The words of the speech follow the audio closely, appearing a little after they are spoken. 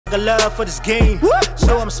got love for this game,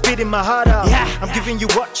 so I'm spitting my heart out. I'm giving you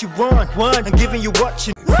what you want, I'm giving you what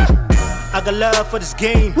you I got love for this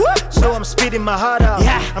game, so I'm spitting my heart out.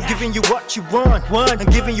 I'm giving you what you want, I'm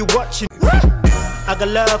giving you what you I got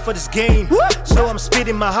love for this game, so I'm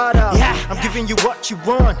spitting my heart out. I'm giving you what you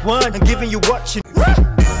want, I'm giving you what you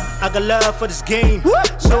I got love for this game,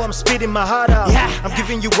 so I'm spitting my heart out. I'm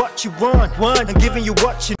giving you what you want, I'm giving you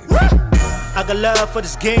what you I got love for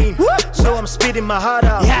this game, so I'm spitting my heart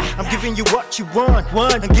out. I'm giving you what you want,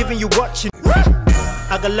 I'm giving you what you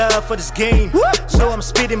I got love for this game, so I'm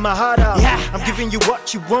spitting my heart out. I'm giving you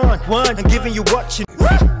what you want, I'm giving you what you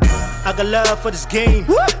I got love for this game,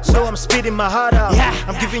 so I'm spitting my heart out.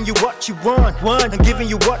 I'm giving you what you want, I'm giving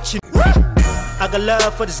you what you I got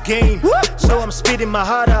love for this game, so I'm spitting my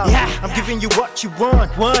heart out. I'm giving you what you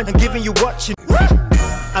want, I'm giving you what you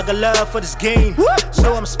I got love for this game,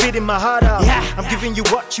 so I'm spitting my heart out. I'm giving you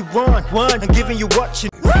what you want, I'm giving you what you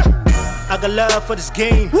I got love for this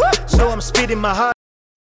game, so I'm spitting my heart.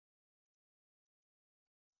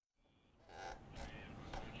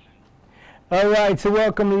 Alright, so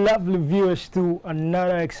welcome lovely viewers to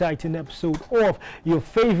another exciting episode of your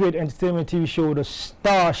favorite entertainment TV show, The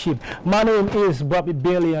Starship. My name is Bobby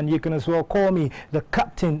Bailey, and you can as well call me the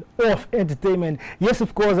captain of entertainment. Yes,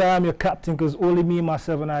 of course, I am your captain, because only me,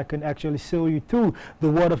 myself, and I can actually sail you through the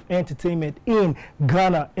world of entertainment in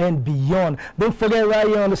Ghana and beyond. Don't forget, right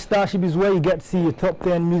here on The Starship is where you get to see your top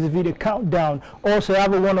 10 music video countdown. Also,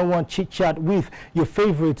 have a one-on-one chit-chat with your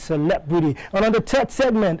favorite celebrity. And on the third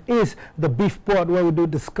segment is the Beef Pot, where we do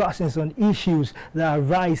discussions on issues that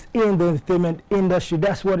arise in the entertainment industry.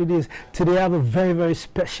 That's what it is. Today I have a very, very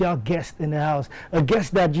special guest in the house. A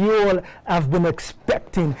guest that you all have been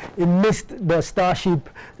expecting. He missed the Starship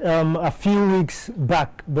a few weeks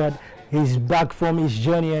back, but he's back from his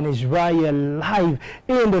journey and is right here live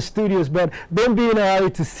in the studios. But don't be in a hurry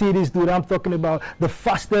to see this dude. I'm talking about the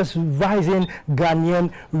fastest rising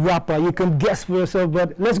Ghanaian rapper. You can guess for yourself,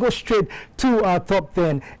 but let's go straight to our top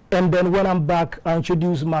 10. And then when I'm back, I'll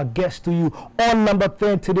introduce my guest to you. On number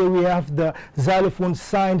 10 today, we have the xylophone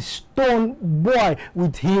signed Stone Boy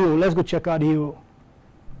with Hero. Let's go check out Hero.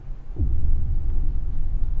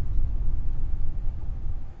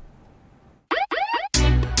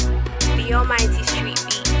 The almighty street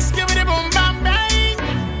beats. Give me the boom bam bang.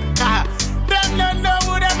 Them don't know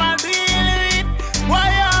who them are dealing with.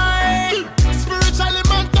 Why I spiritually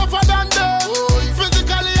man tougher than them.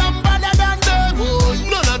 Physically I'm better than them.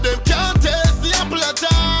 None of them can taste the apple of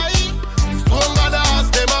time. Stronger than us.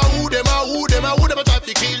 Them are who them are who them are who them are try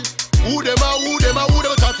to kill. Who them are who them are who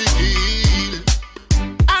them are try to kill.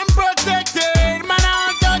 I'm protected, man,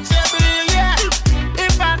 I'm untouchable, yeah.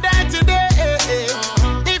 If I die today,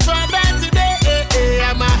 if I die today,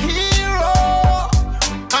 I'm a hero.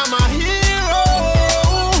 I'm a hero.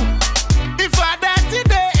 If I die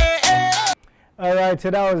today. Alright, so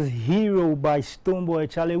that was Hero by Stoneboy.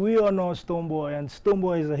 Charlie, we all know Stoneboy, and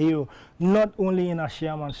Stoneboy is a hero not only in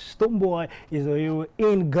Ashaman. Stoneboy is a hero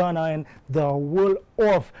in Ghana and the whole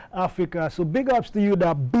of Africa. So big ups to you,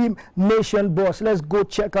 the Beam Nation boss. Let's go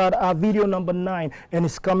check out our video number 9, and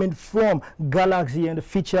it's coming from Galaxy, and the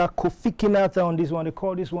feature Kofi Kinata on this one. They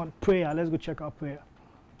call this one Prayer. Let's go check out Prayer.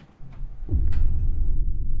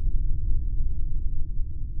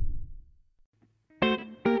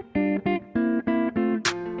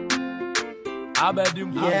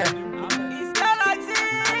 Yeah. It's Galaxy.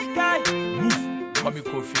 Guy. Mami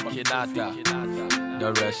Kofi Kinata. The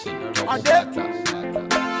Russian.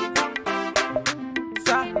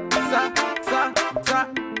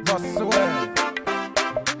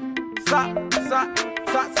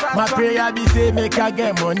 My prayer be say make her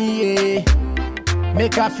get money, yeah.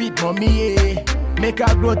 Make her fit mommy, yeah. Make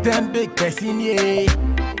her grow 10 big person, yeah.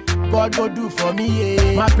 God go do for me,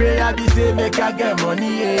 yeah. My prayer be say make her get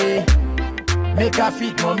money, yeah. Make her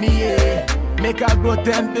fit mommy, yeah. Make her grow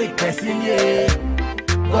 10 big person, yeah.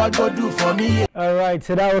 God go do for me, yeah. Alright,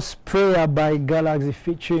 so that was Prayer by Galaxy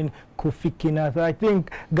featuring Kofi Kinata. I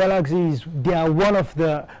think Galaxy they are one of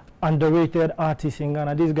the underrated artists in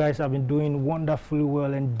Ghana. These guys have been doing wonderfully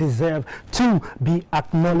well and deserve to be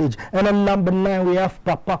acknowledged. And on number 9, we have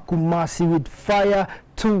Papa Kumasi with Fire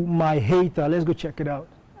to My Hater. Let's go check it out.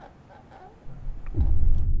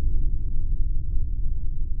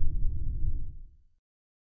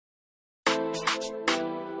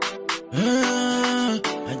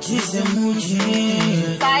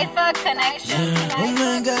 Cypher connection. Oh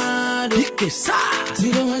my God,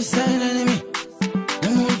 see the one side enemy.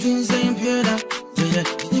 I'm more dreams saying pure that.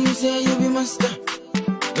 You say you be master,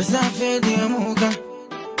 but I feel the amoga.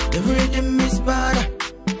 The rhythm is bad.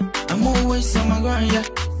 I'm always on my grind, yeah.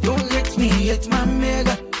 Don't let me hit my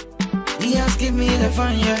mega. give me the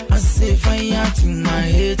fire. I say fire to my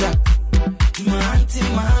hater. To my auntie,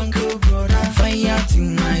 my uncle, brother. Fire to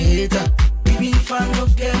my hater. Even if I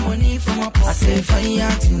don't get money from my pocket, I say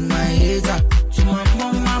fire to my hater. To my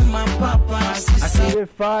mama, my papa, I say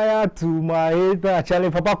fire to my hater. Charlie,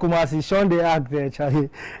 Papa Kumasi, Sean the act there, Charlie.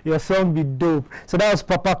 Your song be dope. So that was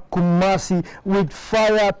Papa Kumasi with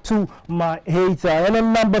Fire to My Hater. And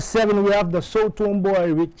then number 7, we have the Soul Tone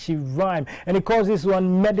boy Richie Rhyme, and he calls this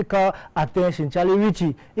one Medical Attention. Charlie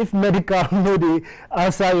Richie, if medical no they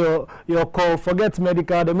answer your call, forget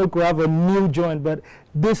medical, they make you have a new joint. But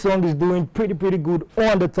this song is doing pretty good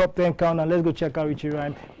on the top 10 count. And let's go check out Richie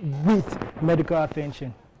Rhyme with Medical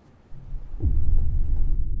Attention.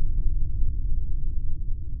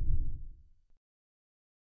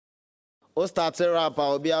 O started rapper,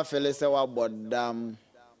 I'll be a fella say what but damn.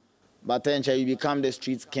 But then you become the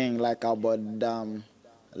street king like a but damn.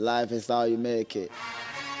 Life is how you make it.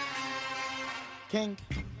 King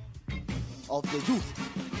of the youth.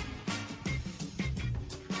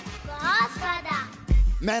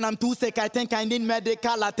 Man, I'm too sick, I think I need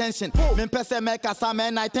medical attention. Me pese make a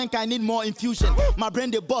man, I think I need more infusion. My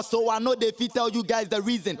brain the boss, so I know they fit tell you guys the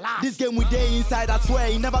reason. This game we day inside, I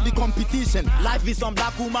swear, it never be competition. Life is some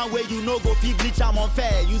black woman where you know go feel bleach, I'm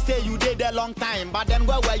unfair. You say you did a long time, but then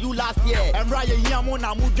where were you last year? And right here,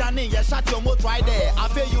 Mona Mujani, you shut your mouth right there. I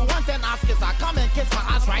feel you want an ask I come and kiss my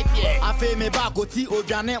ass right here. I feel me back, go tea,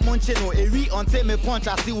 Ojane, Monchino, Eri, until me punch,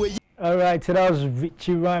 I see where you. Alright, so that was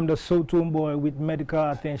Richie Rhyme, the Soul Tone boy with Medical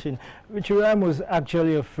Attention. Richie Rhyme was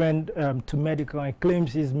actually a friend to Medical and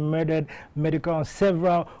claims he's murdered Medical on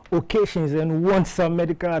several occasions and wants some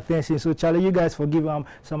medical attention. So Charlie, you guys forgive him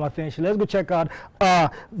some attention. Let's go check out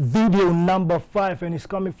video number 5, and it's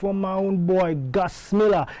coming from my own boy Gus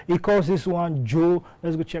Miller. He calls this one Joe.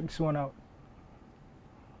 Let's go check this one out.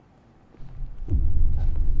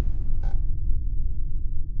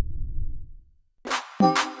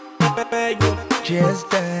 Just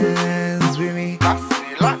dance with me.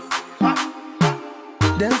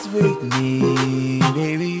 Dance with me,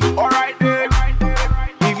 baby. Alright then.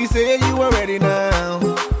 If you say you are ready now,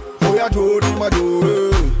 oh yeah, Jody, my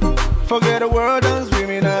Joe. Forget the world, dance with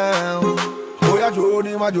me now. Oh yeah,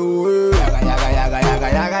 Jody, my Joe. Yaga, yaga, yaga, yaga,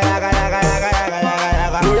 yaga, yaga, yaga, yaga, yaga, yaga,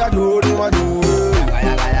 yaga. Oh yeah, Jody, my Joe. Yaga,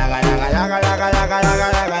 yaga, yaga, yaga, yaga, yaga, yaga,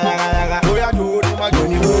 yaga, yaga, yaga. Oh yeah, Jody, my Joe.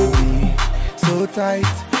 When you hold me so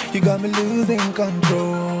tight, you got me losing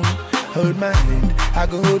control. Hold my hand, I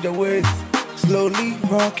go hold your waist. Slowly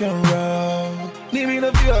rock and roll. Leave me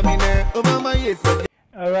the feel of me now. Over my yes.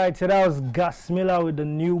 Alright, so that was Gus Miller with the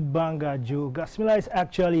new banger, Joe. Gus Miller is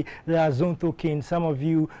actually the Azonto king. Some of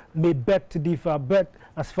you may beg to differ, but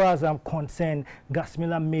as far as I'm concerned, Gus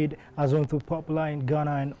Miller made Azonto popular in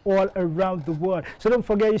Ghana and all around the world. So don't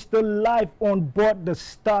forget, you're still live on board the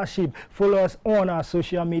Starship. Follow us on our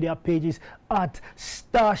social media pages at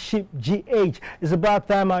Starship GH. It's about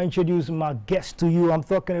time I introduce my guest to you. I'm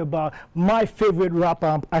talking about my favorite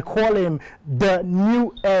rapper. I call him the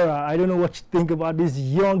new era. I don't know what you think about this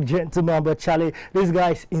young gentleman, but Charlie, this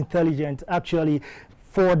guy is intelligent. Actually,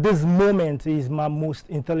 for this moment, he's my most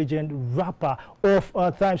intelligent rapper of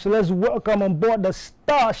all time. So let's welcome on board the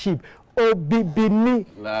Starship, Obibini.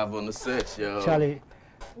 Live on the set, yo. Charlie,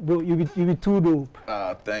 bro, you be too dope.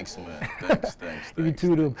 Thanks, man. Thanks. You be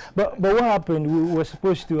too dope. But what happened? We were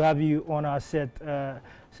supposed to have you on our set a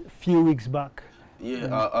few weeks back.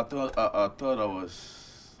 Yeah, I thought I was.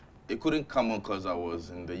 It couldn't come on because I was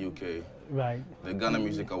in the UK. Right. The Ghana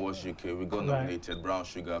Music Awards UK, we got nominated. Brown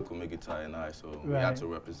Sugar, Kume Guitar, and I. So we had to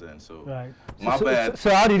represent. So my bad.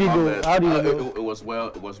 So how did it go? How did it go? It was well.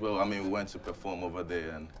 It was well. I mean, we went to perform over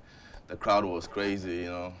there, and the crowd was crazy.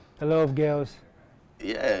 You know. A lot of girls.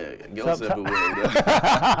 Yeah, girls everywhere.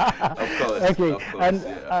 Of course. Okay, of course, and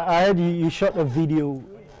yeah. I heard you shot a video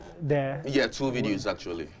there. Yeah, 2 videos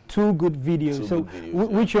actually. 2 good videos. 2 so good videos,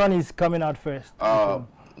 which one is coming out first?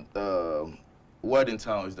 Word in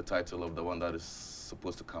Town is the title of the one that is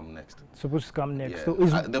supposed to come next. Supposed to come next. Yeah. So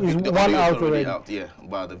is the one out already? Out, yeah,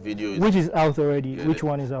 but the video is... Which is out already? Yeah, which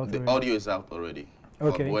one is out already? The audio is out already.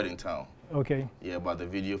 Okay. Word in Town. Okay. Yeah, but the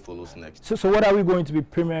video follows next. So what are we going to be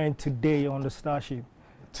premiering today on the Starship?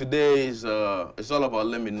 Today is it's all about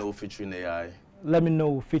Let Me Know featuring AI. Let Me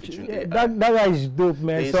Know featuring AI. That guy is dope,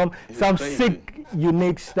 man. He's some crazy. sick,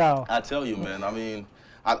 unique style. I tell you, man. I mean,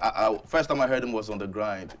 I first time I heard him was on The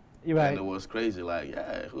Grind. Right. And it was crazy, like,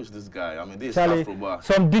 yeah, who's this guy? I mean, this is Charlie, Afro bar.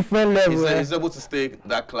 Some different level. He's able to stay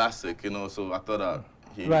that classic, you know, so I thought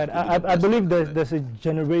Right. I believe there's a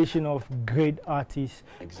generation of great artists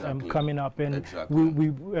coming up, and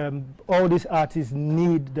we all these artists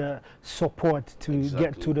need the support to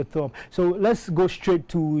get to the top. So let's go straight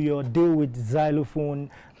to your deal with Xylophone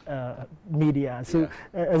Media. So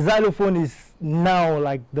Xylophone is now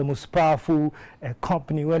like the most powerful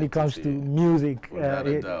company when it comes to music. Without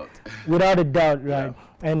a doubt. Without a doubt, right.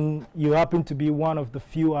 And you happen to be one of the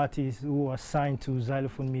few artists who are signed to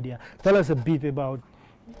Xylophone Media. Tell us a bit about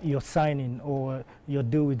your signing or your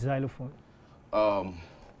deal with Xylophone. To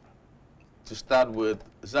start with,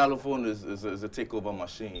 Xylophone is a takeover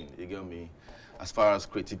machine, you get me, as far as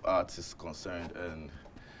creative arts is concerned. And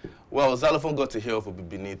well, Xylophone got to hear of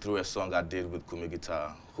Obibini through a song I did with Kumi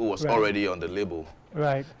Guitar, who was already on the label.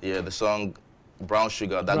 Right. Yeah, the song Brown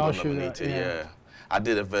Sugar, that got nominated, yeah. I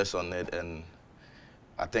did a verse on it, and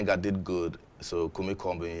I think I did good. So Kumi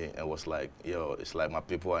called me and was like, yo, it's like my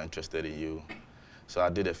people are interested in you. So I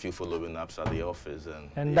did a few following ups at the office,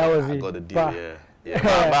 and that was I got a deal,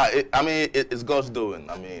 I mean, it's God's doing,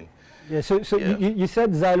 I mean. Yeah, so you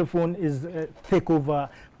said Xylophone is a takeover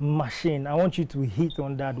machine. I want you to hit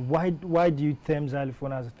on that. Why do you term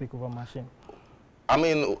Xylophone as a takeover machine? I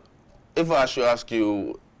mean, if I should ask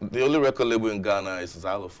you, the only record label in Ghana is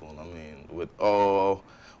Xylophone. I mean, with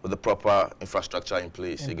the proper infrastructure in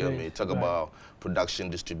place, you get me? Talk about production,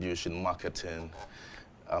 distribution, marketing.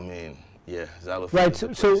 I mean, yeah, Xylophone. Right.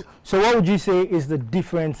 So what would you say is the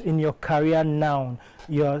difference in your career now?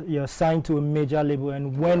 You're signed to a major label,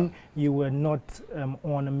 and when you were not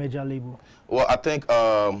on a major label. Well, I think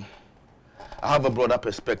I have a broader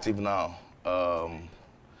perspective now.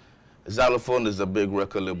 Xylophone is a big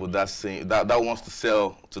record label that wants to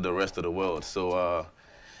sell to the rest of the world. So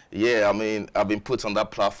yeah, I mean, I've been put on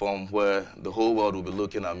that platform where the whole world will be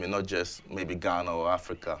looking at me, not just maybe Ghana or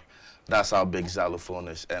Africa. That's how big Xylophone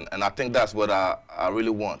is, and I think that's what I really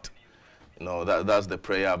want. You know, that's the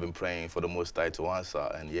prayer I've been praying for the Most High to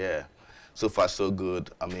answer, and yeah, so far so good.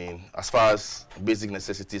 I mean, as far as basic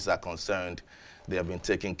necessities are concerned, they have been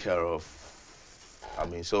taken care of. I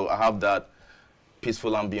mean, so I have that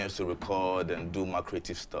peaceful ambience to record and do my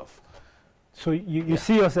creative stuff. So you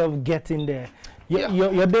see yourself getting there.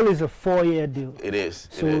 Your deal is a 4-year deal. It is.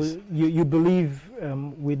 So you believe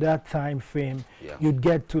with that time frame, you'd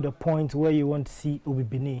get to the point where you want to see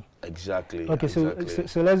Obibini. Exactly. Okay,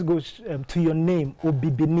 so let's go to your name,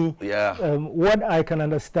 Obibini. Yeah. What I can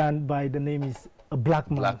understand by the name is a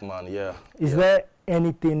black man. Black man, yeah. Is there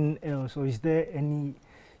anything else, or is there any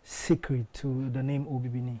secret to the name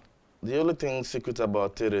Obibini? The only thing secret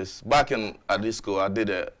about it is, back in Adisco,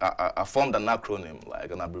 I formed an acronym,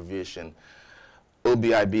 like an abbreviation.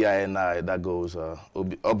 OBIBINI, that goes,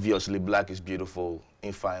 obviously black is beautiful,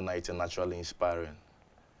 infinite, and naturally inspiring.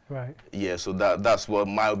 Right. Yeah, so that's what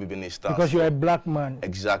my Obibini stands Because you're a black man.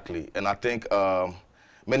 Exactly. And I think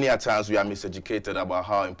many a times we are miseducated about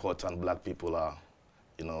how important black people are,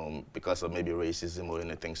 you know, because of maybe racism or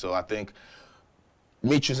anything. So I think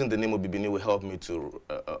me choosing the name Obibini will help me to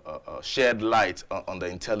shed light on the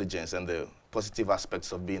intelligence and the positive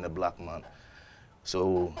aspects of being a black man.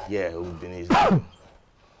 So, yeah, Obibini is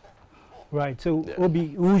Right, so Obi,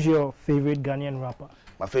 who's your favorite Ghanaian rapper?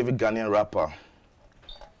 My favorite Ghanaian rapper?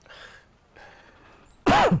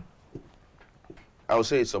 I would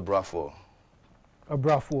say it's Obrafo.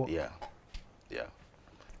 Obrafo? Yeah, yeah.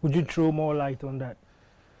 Would you throw more light on that?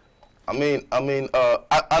 I mean,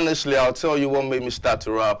 honestly, I'll tell you what made me start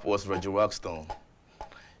to rap was Reggie Rockstone.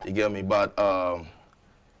 You get me? But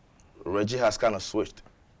Reggie has kind of switched.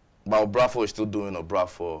 But Obrafo is still doing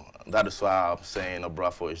Obrafo. That is why I'm saying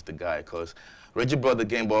Obrafo is the guy, because Reggie brought the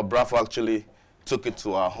game, but Obrafo actually took it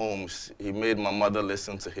to our homes. He made my mother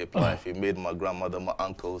listen to hip life. He made my grandmother, my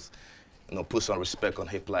uncles, you know, put some respect on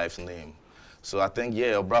hip life's name. So I think,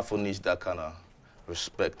 yeah, Obrafo needs that kind of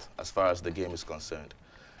respect as far as the game is concerned.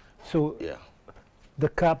 So yeah, the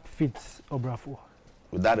cap fits Obrafo?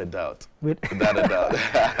 Without a doubt. Without a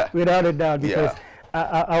doubt. Without a doubt, because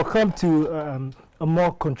I'll come to a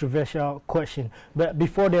more controversial question. But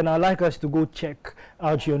before then, I'd like us to go check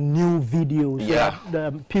out your new videos. Yeah. So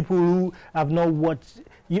that the people who have not watched,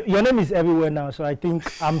 your name is everywhere now, so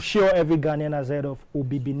I'm sure every Ghanaian has heard of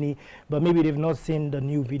Obibini, but maybe they've not seen the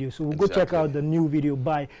new video. So we'll go check out the new video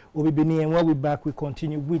by Obibini, and when we're back, we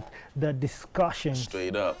continue with the discussion.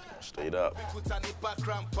 Straight up, straight up.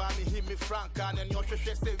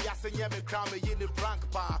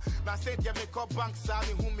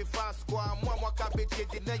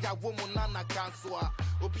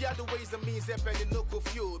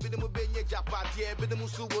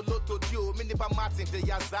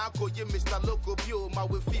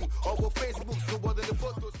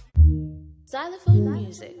 Xylophone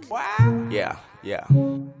music. Yeah, yeah.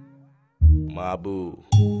 My boo,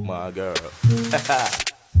 my girl.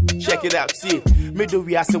 Check it out, see. Me do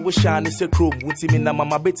we say we shine is a chrome. Won't me na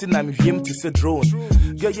mama betting I'm him to say drone.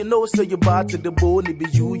 Girl, you know, so you bad to the bone. It be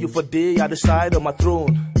you for day at the side of my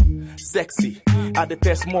throne. Sexy, at the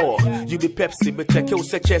test more. You be Pepsi, but check your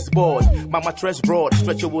chessboard. Mama dress broad,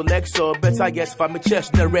 stretch your legs so better guess for my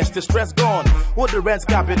chest. The rest is stress gone. All the rent's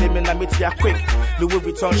capping him in a meet ya quick. Louis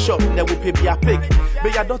Vuitton shop, then we pay me a pick.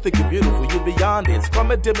 But I don't think you're beautiful, you beyond it.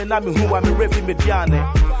 Come and dim and who I'm a refi mediane.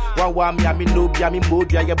 One me, I mean, no, be I mean,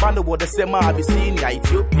 modia, your band of what the same I be seen ya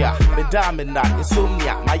Ethiopia. Me damn and that,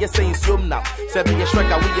 insomnia. My yes saying sum now. 7 years strike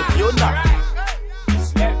away if you're not.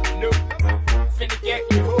 Finna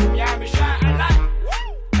get you home, yeah, me shine a light.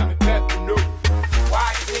 I'm a pet, no.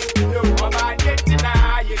 Why you think you know? I'm a get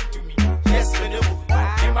deny it to me. Yes, me know.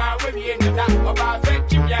 Am I with me in the dark? About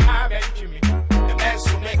thank you, yeah, thank you me. The mess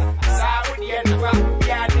who make Saudi the end of our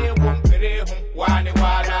yeah, they won't put it home. One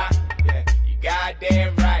water. Yeah, you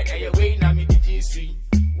goddamn right. And you're waiting on me, did you see?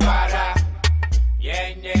 Water.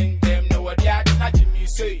 Yeah, them know what they're not to me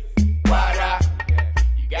say. Water. Yeah,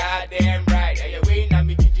 you goddamn right. And you're waiting on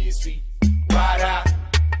me, did you see?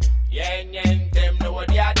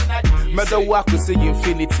 Mother walk with say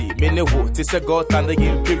infinity, many what is a god and the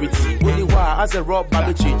impurity. Only why as a rob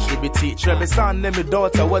my tribute. Trevor son name me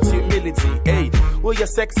daughter, what's humility? Hey, oh you're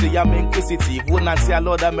sexy, I'm inquisitive. Wouldn't I say a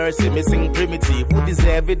Lord of mercy, missing primitive. Who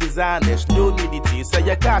deserve it designers, no nudity. Say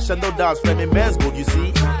your cash and no doubts from me men's good, you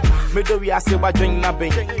see. Me do we I say what drink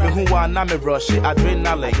nabbing. Me who want na me rush it,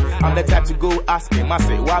 adrenaline. I'm the type to go asking, I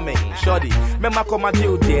say, why me? Shorty, me ma come and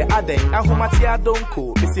deal there, I then. And who my tea don't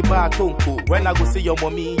cool, missy bar don't cool. When I go see your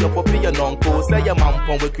mommy, your puppy, your non-co. Say your mom,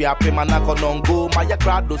 pon with you, I pay my knock on non-go. My ya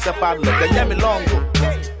crowd do se pad look, and yeah me long go.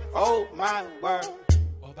 Oh my word,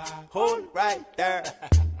 hold right there.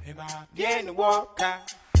 Bien the walker,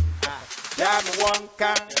 damn the one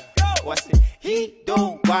kind. What's it? He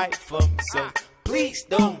don't fight for me, so please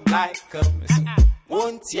don't like him.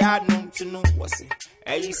 Won't ya know to know what's it?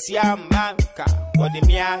 Hey, see a man, what the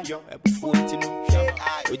mean, yo, before to know.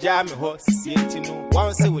 We jam a horse, see it to know.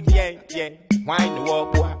 Once it would, yeah, wine the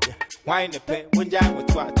war, boy, wine the pay, one jam with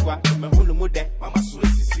twat, my hulu mude, Mama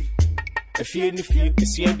Susi. If you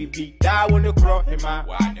see a baby, that won't crawl him out.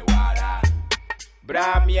 Wine the water.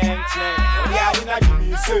 Bram Yankee, yeah, we're not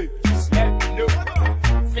doing so. Just let me know.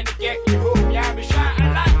 Finna get you home, yeah, me shine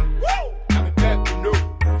a light. I'm a pet to know.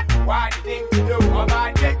 Why do you think you know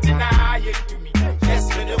about that deny it to me? Yes,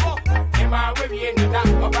 me know. Am I with me in the dark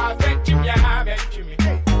about that you, yeah, thank you me.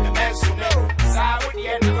 The mess who know. Saudi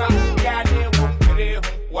and the rock, yeah, they won't put it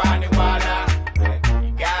home. Why the water?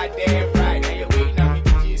 You goddamn right, and you're waiting on me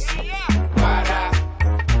to see. Water.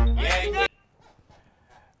 Yeah.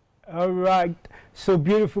 All right. So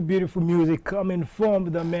beautiful, beautiful music coming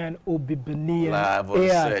from the man Obibini. Live on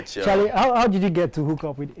set, yo. Charlie, how did you get to hook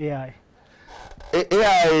up with AI?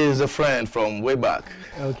 AI is a friend from way back.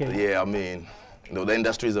 Okay. Yeah, I mean, you know, the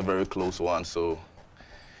industry is a very close one, so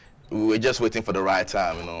we were just waiting for the right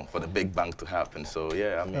time, you know, for the big bang to happen. So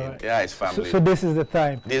yeah, I mean, right. AI is family. So this is the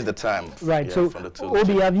time. This is the time. Right. Yeah, so from the two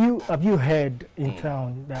Obi, have you heard in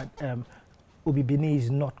town that Obibini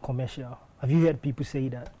is not commercial? Have you heard people say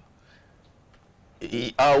that?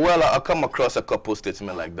 Well, I come across a couple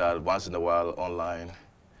statements like that once in a while online.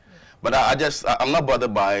 But I'm not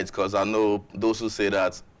bothered by it because I know those who say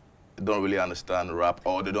that don't really understand rap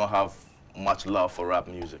or they don't have much love for rap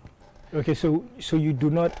music. Okay, so you do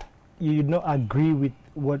not agree with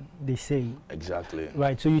what they say. Exactly.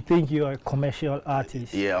 Right. So you think you're a commercial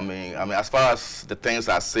artist? Yeah, I mean, as far as the things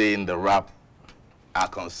I say in the rap are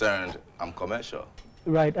concerned, I'm commercial.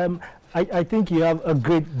 Right. I think you have a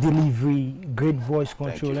great delivery, great voice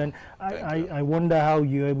control, and I wonder how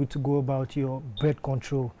you're able to go about your breath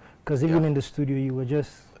control. Because even in the studio, you were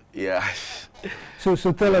just... Yeah. So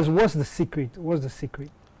tell us, what's the secret? What's the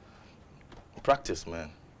secret? Practice,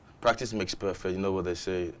 man. Practice makes perfect. You know what they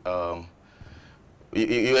say.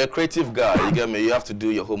 You're a creative guy, you get me? You have to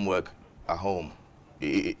do your homework at home.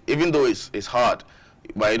 Even though it's hard,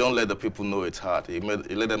 but you don't let the people know it's hard. You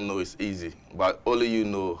let them know it's easy. But only you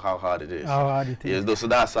know how hard it is. How hard it is. Yes, so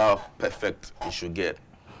that's how perfect you should get.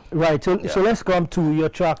 Right, so let's come to your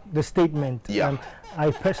track, The Statement. Yeah. I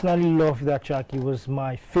personally love that track. It was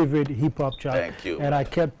my favorite hip-hop track. Thank you. And I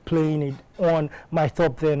kept playing it on my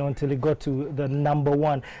top 10 until it got to the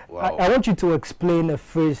 #1. Wow. I want you to explain a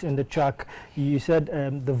phrase in the track. You said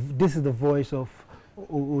this is the voice of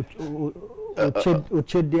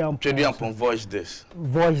Chediampon voice this.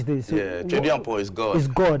 Voice this. Yeah, Chediampon is God. Is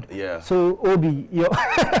God. Yeah. So Obi, your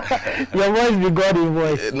your voice be God in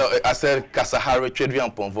voice. No, I said Kasahari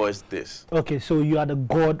Chediampon voice this. Okay, so you are the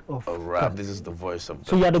God of rap. This is the voice of.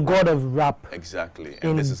 So you are the God of rap. Exactly,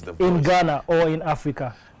 and this is the voice. In Ghana or in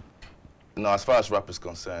Africa. No, as far as rap is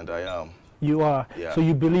concerned, I am. You are. Yeah. So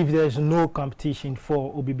you believe there's no competition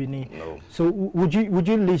for Obibini. No. So would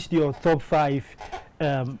you list your top 5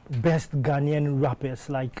 best Ghanaian rappers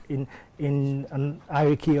like in an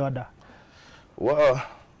hierarchy order? Well,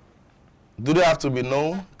 do they have to be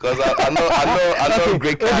known? Because I know okay.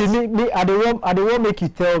 great cats. I don't want make you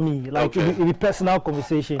tell me, like Okay. in a personal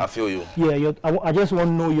conversation. I feel you. Yeah, I just want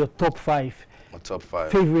to know your top 5 My top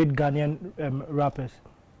 5 favorite Ghanaian rappers.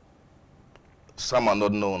 Some are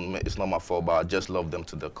not known. It's not my fault, but I just love them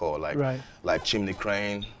to the core. Like Chimney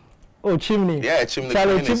Crane. Oh, Chimney. Yeah, Chimney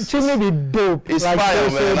Charlie, Crane. Chimney be dope. It's like, fire,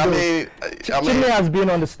 so man. dope. I mean, Chimney has been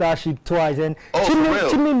on the Starship twice, and Oh, for real?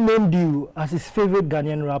 Chimney named you as his favorite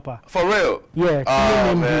Ghanaian rapper. For real? Yeah,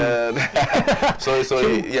 Chimney named man. so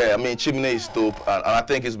yeah, I mean, Chimney is dope, and I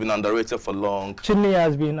think it's been underrated for long. Chimney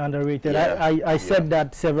has been underrated. Yeah, I said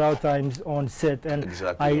that several times on set, and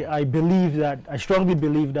Exactly. I believe that, I strongly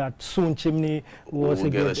believe that soon Chimney We'll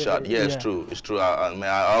get a shot. Yeah, it's true. It's true.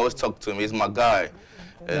 I always talk to him. He's my guy.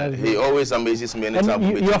 He always amazes me anytime we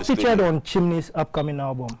meet in you're the featured studio. on Chimney's upcoming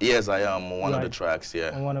album. Yes, I am on one of the tracks.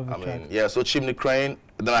 Yeah. On one of the I mean, tracks. yeah. So Chimney Crane.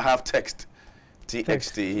 Then I have Text.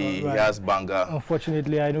 TXT. He has banger.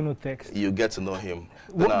 Unfortunately, I don't know Text. You get to know him.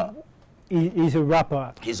 Then He's a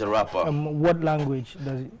rapper. he's a rapper. What language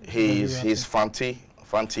does he? He's Fanti,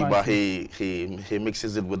 but he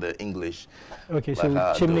mixes it with the English. Okay, like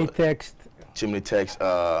so Chimney Text. Chimney Text.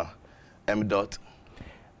 M. Dot.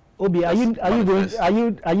 Obi, are you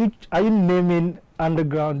naming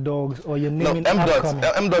underground dogs, or you're naming M. Dot. upcoming?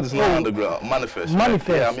 M. Dot is not underground. Manifest. Manifest.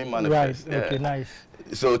 Right? Yeah, I mean Manifest. Right. Yeah. Okay, nice.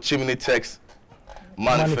 So Chimney Text,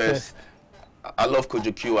 Manifest. I love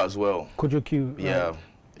Kojo Q as well. Kojo Q. Yeah, right.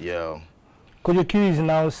 yeah. Kojo Q is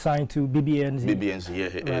now signed to BBNZ. BBNZ, yeah,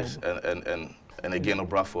 he is, and again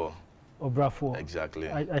Obrafour. Obrafour.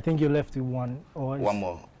 Exactly. I think you left with one. Or one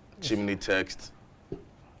more. Chimney Text.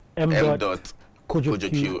 M. Dot. Kojo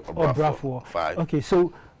Q. Obrafour. 5. Okay,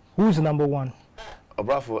 so who's number 1?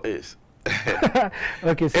 Obrafour is.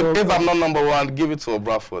 Okay, so if I'm not number 1, give it to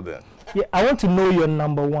Obrafour then. Yeah, I want to know your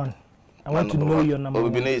number 1. I want to know your number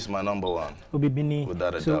 1. Obibini is my number 1. Obibini.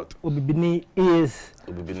 Without a doubt. Obibini is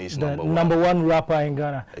the number 1 rapper in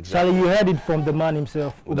Ghana. Exactly. Charlie, you heard it from the man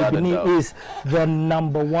himself. Without Obibini is the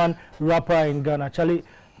number 1 rapper in Ghana. Charlie,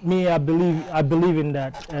 me, I believe in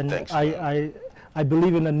that, and thanks, I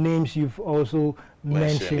believe in the names you've also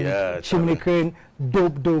mentioned. Yeah, Chimney Crane,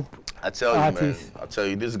 dope. I tell artist. you, man. I tell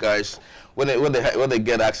you, these guys, when they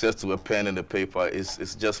get access to a pen and a paper,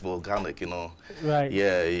 it's just volcanic, you know. Right.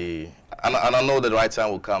 Yeah. And I know the right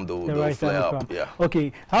time will come. They'll flare up. Yeah.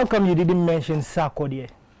 Okay. How come you didn't mention Sarkodie?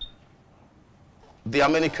 There are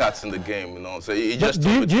many cats in the game, you know. So you just. Do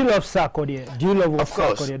you love Sarkodie? Do you love what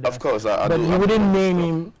Sarkodie does? Of course, I do. But you wouldn't name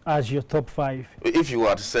him as your top 5. If you would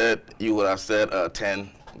have said 10.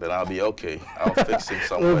 Then I'll be okay. I'll fix it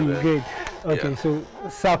somewhere. Will be great. Okay, yeah. So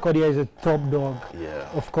Sarkodie is a top dog. Yeah.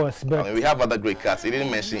 Of course, but I mean, we have other great cats. He didn't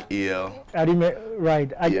mention EL. I didn't. Right.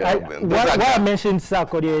 Why I mentioned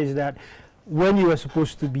Sarkodie is that when you were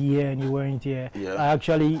supposed to be here and you weren't here, I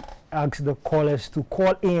actually asked the callers to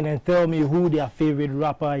call in and tell me who their favorite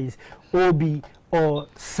rapper is, Obi or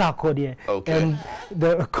Sarkodie. Okay. And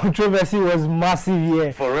the controversy was massive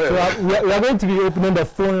here. For real. So we are going to be opening the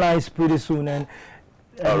phone lines pretty soon, and.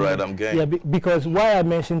 All right, I'm game. Yeah, because why I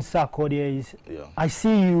mentioned Sarkodie is I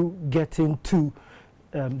see you getting to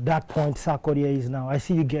that point Sarkodie is now. I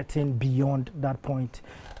see you getting beyond that point.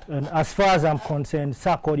 And as far as I'm concerned,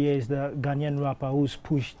 Sarkodie is the Ghanaian rapper who's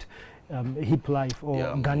pushed hip life or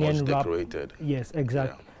Ghanaian rap. Decorated. Yes,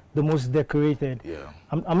 exactly. Yeah. The most decorated. Yeah.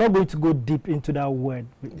 I'm not going to go deep into that word.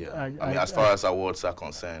 Yeah. I mean, as far as awards are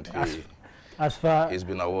concerned, he's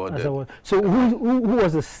been awarded. So who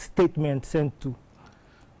was the statement sent to?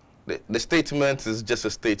 The statement is just a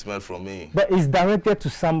statement from me. But it's directed to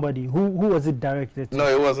somebody. Who was it directed to? No,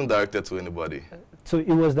 it wasn't directed to anybody. So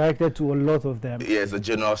it was directed to a lot of them? Yeah, it's a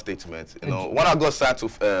general statement. You know, when I got signed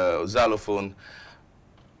to Xylophone,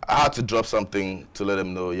 I had to drop something to let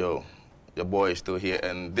them know, yo, your boy is still here,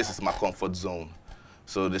 and this is my comfort zone.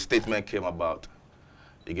 So the statement came about.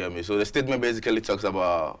 You get me? So the statement basically talks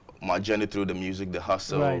about my journey through the music, the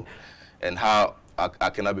hustle, and how I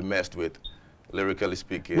cannot be messed with. Lyrically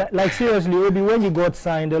speaking. Like seriously, Obi, when you got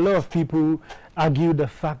signed, a lot of people argued the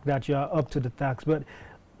fact that you are up to the tax. But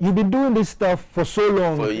you've been doing this stuff for so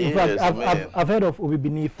long. For years, in fact, I've heard of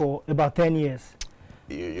Obibini for about 10 years.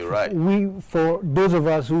 You're right. For those of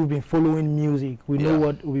us who've been following music, we know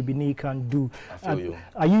what Obibini can do. I feel you.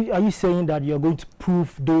 Are you saying that you're going to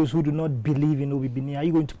prove those who do not believe in Obibini? Are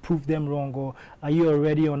you going to prove them wrong, or are you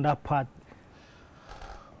already on that path?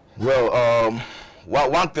 Well,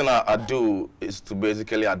 one thing I do is to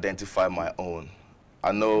basically identify my own.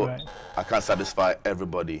 I know I can't satisfy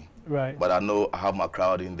everybody, but I know I have my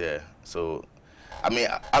crowd in there. So, I mean,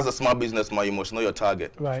 as a small businessman, you must know your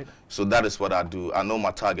target. Right. So that is what I do. I know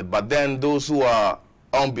my target. But then those who are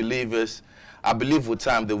unbelievers, I believe with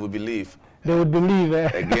time they will believe. They would believe,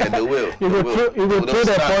 eh? Yeah, they will. You will throw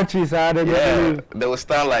their punches out and they will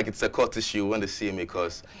stand like it's a cut issue when they see me,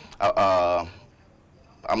 because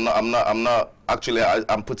I'm not actually,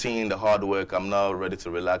 I'm putting in the hard work. I'm not ready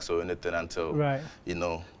to relax or anything until, you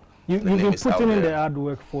know. You've been putting in the hard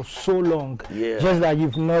work for so long, just that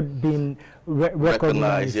you've not been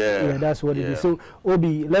recognized. Yeah, that's what it is. So,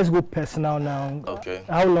 Obi, let's go personal now. Okay.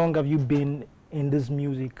 How long have you been in this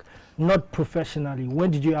music? Not professionally.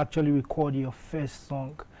 When did you actually record your first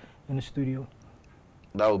song in the studio?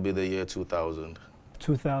 That would be the year 2000.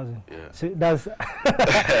 2000. Yeah. So that's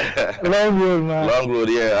long road, man. Long road,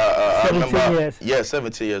 yeah. 17 years. Yeah,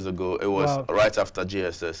 17 years ago. It was right after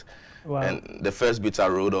GSS. Wow. And the first beat I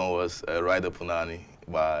wrote on was Ride the Punani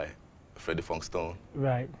by Freddie Funkstone.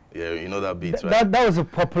 Right. Yeah, you know that beat, right? That was a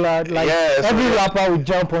popular, like, every rapper would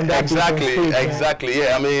jump on that exactly, beat on stage, exactly,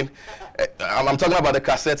 yeah. I mean, I'm talking about the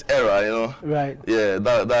cassette era, you know? Right. Yeah,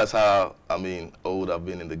 that's how, I mean, old I've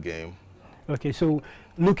been in the game. Okay, so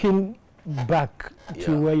looking back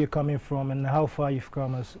to where you're coming from and how far you've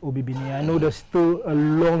come as Obibini, I know there's still a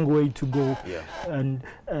long way to go. Yeah. And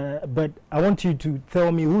but I want you to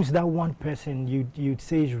tell me, who's that one person you'd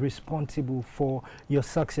say is responsible for your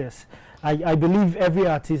success? I believe every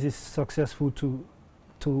artist is successful to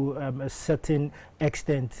a certain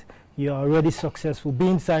extent. You're already successful.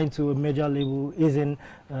 Being signed to a major label isn't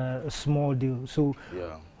a small deal. So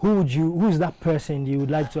who's that person you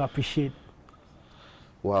would like to appreciate?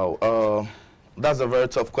 Wow, that's a very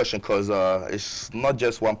tough question, because it's not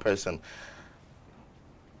just one person.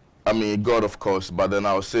 I mean, God, of course, but then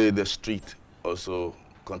I would say the street also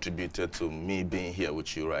contributed to me being here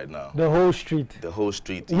with you right now. The whole street? The whole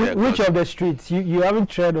street, Which of the streets? You haven't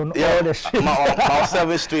tread on all the streets? Mount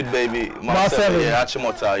 7 Street, baby. Mount 7. Yeah,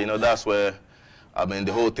 Achimota, you know, that's where, I mean,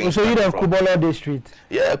 the whole thing. So you have Kubolo Day Street?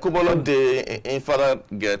 Yeah, Kubolo Day, in father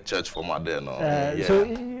get church from there, no. So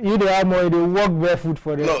you the Amo, they walk barefoot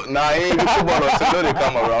for them? No, nah, ain't Kubolo, so no, they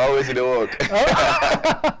come around, always they walk. They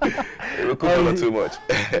Kubolo too much.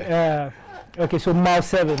 Okay, so Mount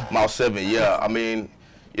 7. Mount 7, yeah. I mean,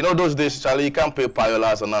 you know, those days, Charlie, you can't pay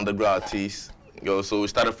Payola as an underground artist. You know, so we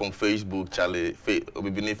started from Facebook, Charlie,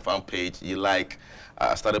 Obibini fan page.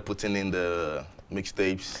 I started putting in the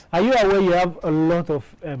mixtapes. Are you aware you have a lot of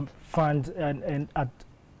fans and at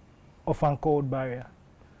Often Cold Barrier?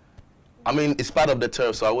 I mean, it's part of the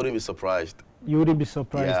turf, so I wouldn't be surprised. You wouldn't be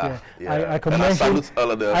surprised. Yeah. I can mention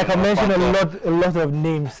all of them. I can mention a lot of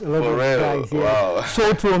names, a lot For of real? guys. Yeah. Wow.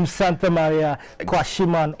 Sotum, Santa Maria,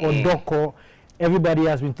 Kwashiman, Odoko. Everybody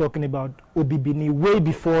has been talking about Obibini way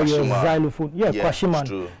before your xylophone. Yeah, Kwashiman.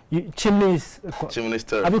 True. Chimneys. Chimneys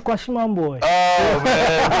turf. I mean, Kwashiman boy. Oh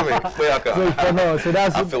man, so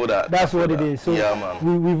that's I feel that. That's what it is. So yeah,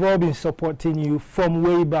 man. we've all been supporting you from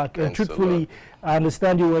way back. Thanks, and truthfully, I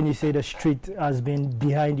understand you when you say the street has been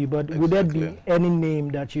behind you, but would there be any name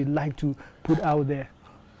that you'd like to put out there?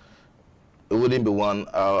 It wouldn't be one.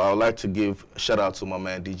 I would like to give a shout out to my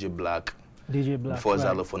man DJ Black. DJ Black. Before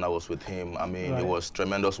Xylophone, I was with him. I mean, it was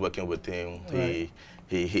tremendous working with him.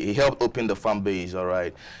 He helped open the fan base, all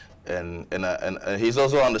right. And he's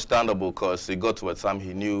also understandable, because he got to a time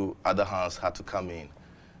he knew other hands had to come in.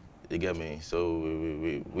 You get me? So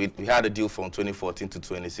we had a deal from 2014 to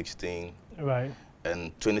 2016. Right.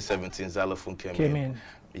 And 2017, Xylophone came in.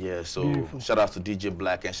 Yeah, so shout out to DJ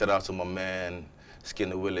Black, and shout out to my man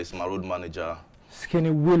Skinny Willis, my road manager. Skinny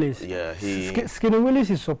Willis. Yeah, Skinny Willis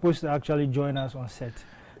is supposed to actually join us on set.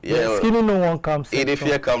 Yeah, Skinny, no one comes. If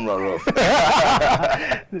your camera rough.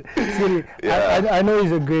 Skinny, I know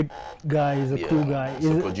he's a great guy. He's a cool guy. He's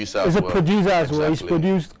a producer as well. Exactly. He's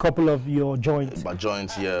produced a couple of your joints. My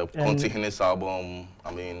joints, yeah. Conti Hines album.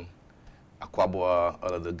 I mean, Aquaboa,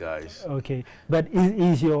 all of the guys. Okay, but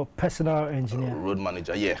he's your personal engineer. Road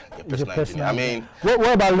manager, yeah. Your personal engineer. I mean,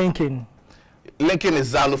 what about Lincoln? Lincoln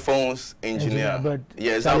is Xylophone's engineer. But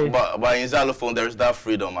yeah, but in Xylophone there's that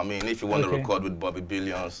freedom. I mean, if you want to record with Bobby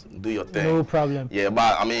Billions, do your thing. No problem. Yeah,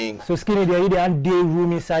 but I mean. So Skinny, they day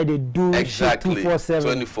room inside, they do exactly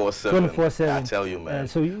 24/7. 24/7. I tell you, man.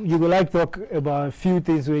 So you would like to talk about a few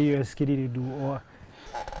things where you and Skinny to do, or?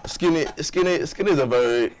 Skinny is a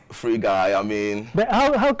very free guy. I mean. But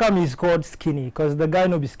how come he's called Skinny? Because the guy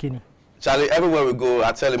no be skinny. Charlie, everywhere we go,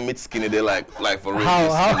 I tell him meet Skinny. They like for real.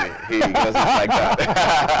 How? Skinny. He does it like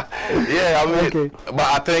that. Yeah, I mean, but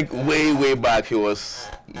I think way back he was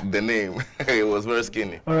the name. He was very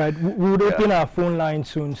skinny. All right, we would open our phone line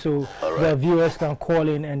soon, so the viewers can call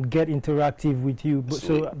in and get interactive with you.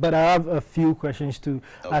 But I have a few questions to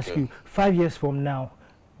ask you. 5 years from now,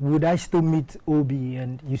 would I still meet Obi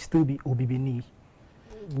and you still be Obibini?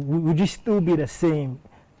 Would you still be the same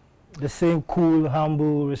cool,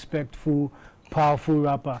 humble, respectful, powerful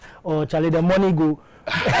rapper? Or Charlie, the money go?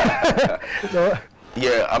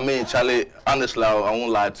 Yeah, I mean, Charlie, honestly, I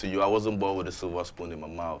won't lie to you. I wasn't born with a silver spoon in my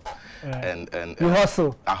mouth. Right. And you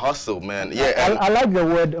hustle? I hustle, man. Yeah. I like the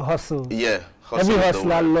word hustle. Yeah. Hustle. Every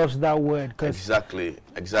hustler loves that word. Exactly.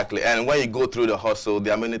 And when you go through the hustle,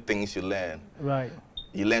 there are many things you learn. Right.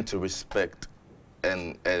 You learn to respect.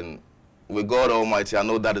 And with God Almighty, I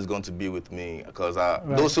know that is going to be with me, because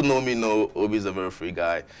those who know me know Obi is a very free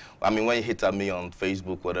guy. I mean, when you hit at me on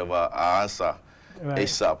Facebook, whatever, I answer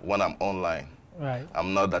ASAP when I'm online. Right.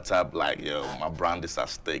 I'm not that type like, yo, my brand is at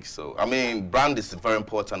stake. So, I mean, brand is very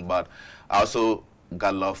important, but I also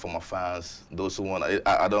got love for my fans. Those who want,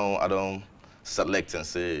 I don't select and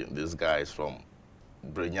say this guy is from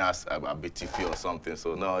Brignas, BTP or something.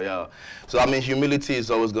 So, no, yeah. So, I mean, humility is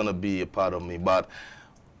always going to be a part of me, but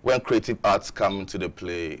when creative arts come into the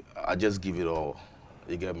play, I just give it all.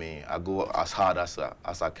 You get me? I go as hard as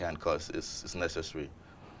I can, because it's necessary.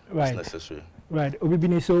 Right. It's necessary. Right.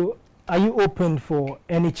 Obibini, so are you open for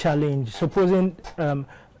any challenge? Supposing an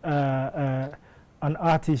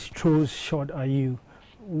artist throws shot at you,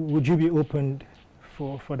 would you be open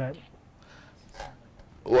for that?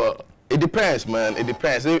 Well, it depends, man. It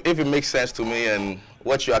depends. If it makes sense to me and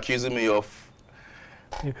what you're accusing me of,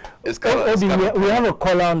 it's kind of... We have a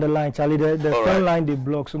caller on the line, Charlie. The phone line they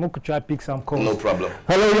block, so we could try to pick some calls. No problem.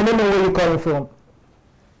 Hello, your name and where you calling from?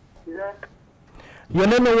 Yeah. Your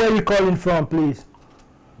name and where you calling from, please?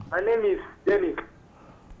 My name is Dennis.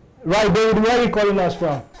 Right, David, where are you calling us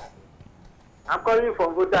from? I'm calling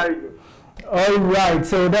from Volta region. All right,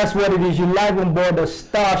 so that's what it is. You live on board the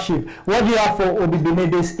Starship. What do you have for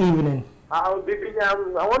Obibini this evening? Obibini, I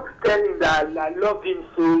want to tell him that I love him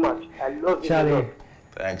so much. I love him. Charlie.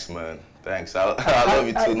 Thanks, man. Thanks. I love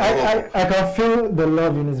you too. I can feel the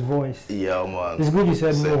love in his voice. Yeah, man. It's good you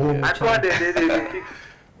said no homo. I thought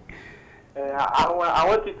I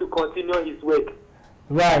want you to continue his work.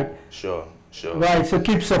 Right. Sure. Right, so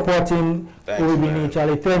keep supporting Obibini,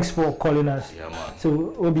 Charlie. Thanks for calling us. Yeah, man.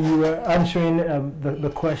 So, Obi, you were answering the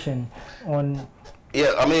question on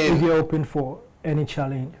I mean, if you're open for any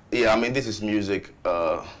challenge. Yeah, I mean, this is music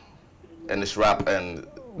and it's rap, and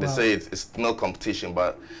they say it's no competition,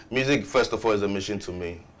 but music, first of all, is a mission to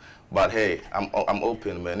me. But hey, I'm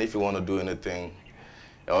open, man. If you want to do anything,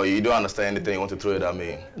 or you don't understand anything, you want to throw it at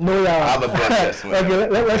me. No, yeah. I have a process, man. Okay,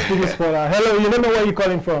 let's do this caller. Hello, you don't know where you're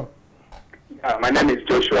calling from? My name is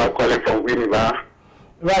Joshua, calling from Winneba.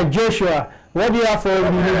 Right, Joshua. What do you have for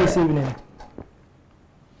me this evening?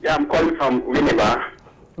 Yeah, I'm calling from Winneba.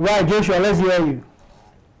 Right, Joshua, let's hear you.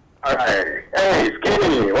 All right. Hey,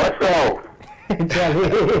 Skinny, what's up?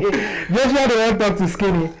 Joshua, they want to talk to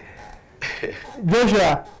Skinny.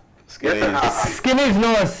 Joshua. Skinny is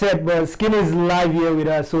not a set, but Skinny is live here with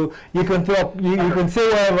us, so you can talk. You can say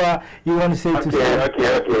whatever you want to say to Skinny.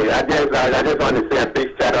 Okay. I just want to say a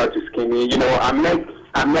big shout out to Skinny. You know, I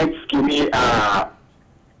met Skinny. All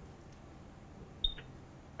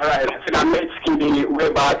right, I met Skinny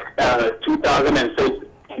way back 2006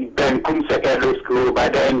 in Bencombe Secondary School. By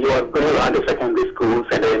then, he was going around the secondary schools,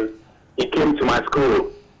 and then he came to my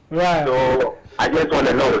school. Right. So I just want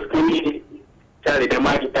to know, Skinny. Charlie, they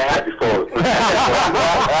might be tired before.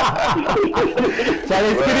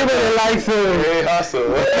 Charlie, Skinny doesn't like so. Hey,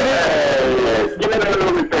 hustle. Skinny don't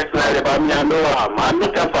know me personally, about me, I know I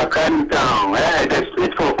meet up for Canning Town. The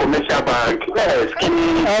street for commercial bank.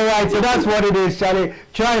 Skinny. All right, so that's what it is, Charlie.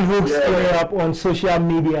 Try and hook Skinny up on social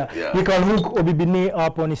media. Yeah. You can hook Obibini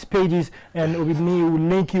up on his pages, and Obibini will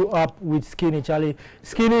link you up with Skinny, Charlie.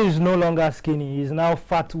 Skinny is no longer Skinny. He's now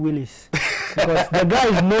Fat Willis. Because the guy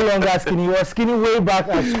is no longer skinny. He was skinny way back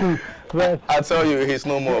at school. Right? I tell you, he's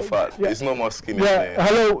no more fat. Yeah. He's no more skinny. Yeah.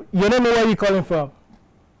 Hello, your name and where are you calling from?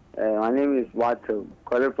 My name is Wato,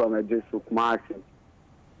 calling from Edisuk Martin.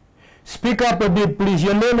 Speak up a bit, please.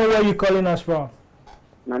 Your name and where you calling us from?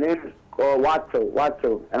 My name is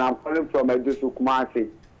Watto, and I'm calling from Edusu Kumasi.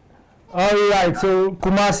 All right, so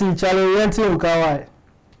Kumasi, Charlie, renting Ukawai.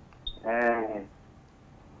 I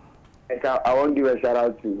want to give a shout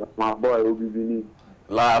out to my boy Obibini.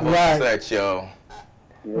 Live on Right. set, yo.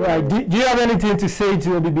 Yeah. Right. Do you have anything to say to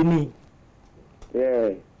Obibini? Yeah.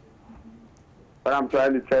 What I'm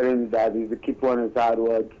trying to tell him is that he's to keep on his hard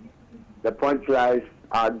work. The punchlines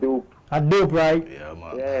are dope. A dope, right? Yeah,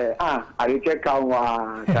 man. Yeah. I did check out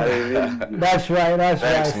one. That's right. That's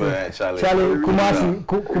Thanks, right. man, Charlie. Charlie,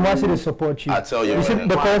 Kumasi, they support you. I tell you, You see, man.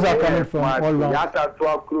 the calls are coming from all around.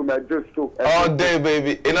 All day,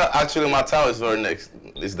 baby. You know, actually, my town is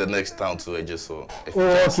is the next town to it, just so.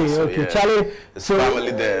 Oh, okay. Yeah. Charlie, It's so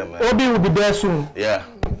family there, man. Obi will be there soon. Yeah.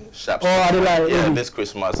 Sharp. Oh, are they like yeah, Obi? this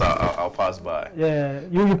Christmas I'll pass by. Yeah,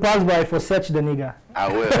 you pass by for search the nigga.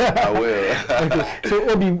 I will. Okay, so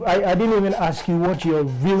Obi, I didn't even ask you what your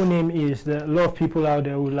real name is. There are a lot of people out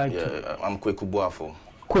there would like to. Yeah, I'm Kweku Boafo.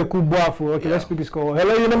 Kweku Boafo. Okay, Yeah. let's pick this call.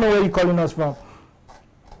 Hello, you know where you calling us from?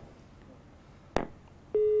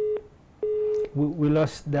 We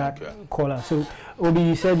lost that caller. So Obi,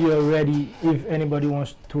 you said you're ready if anybody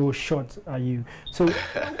wants to throw a shot at you. So,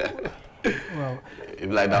 well. If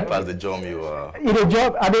like that pass the jump, you In a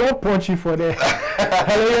job, I don't punch you for that.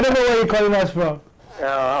 Hello, you know where you calling us from?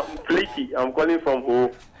 Flicky, I'm calling from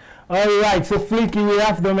home. All right, so Flicky, we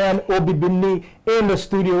have the man Obibini in the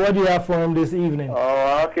studio. What do you have for him this evening?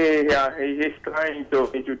 Oh, okay, yeah, he's trying to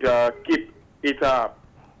keep it up.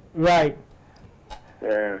 Right.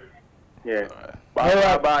 Yeah. Right.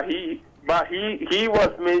 But he was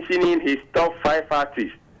mentioning his top 5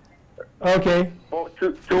 artists. Okay. But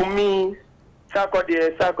to me,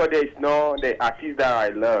 Sarkodie is not the artist that I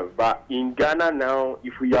love. But in Ghana now,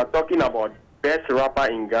 if we are talking about best rapper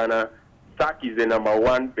in Ghana, Sark is the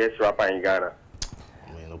 #1 best rapper in Ghana.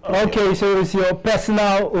 Okay, so it's your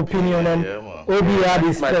personal opinion, and Obi had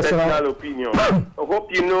his My personal opinion. I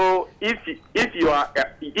hope you know if you are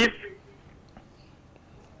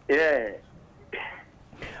yeah.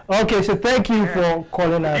 Okay, so thank you for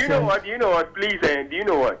calling us. Do you know what? Please, do you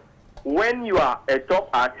know what? When you are a top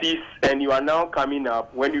artist and you are now coming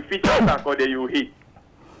up, when you feature Sarkodie, you hit.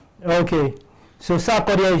 Okay, so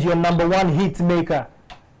Sarkodie is your #1 hit maker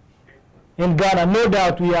in Ghana. No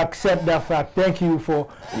doubt we accept that fact. Thank you for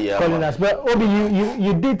calling us. But Obi,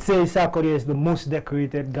 you did say Sarkodie is the most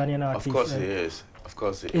decorated Ghanaian artist. Of course he is. Of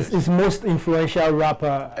course he is. It's most influential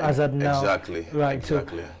rapper as of now. Exactly. Right.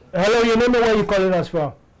 Exactly. So, hello, you know where you calling us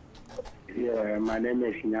from? Yeah, my name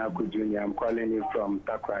is Nyaku Junior. I'm calling you from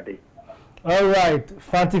Takrady. All right,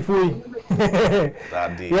 Fantifui. Yeah,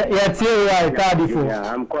 it's here, right, Tadifo.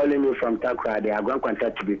 Yeah, I'm calling you from Takrady. I'm going to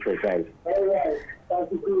contact to be precise.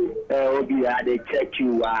 Obi, they check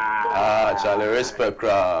you. Charlie, respect,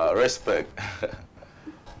 respect.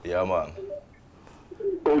 Yeah, man.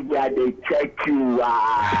 Obi, they check you.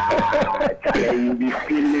 Charlie, you be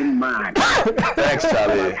feeling mad. Thanks,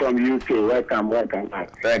 Charlie. From UK, welcome.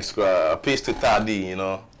 Thanks, peace to Tadi, you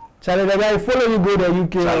know. Charlie, the guy follow you go to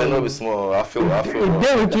UK. Charlie, no be small. I feel. I tell you.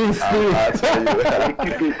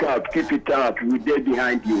 Keep it up. We're there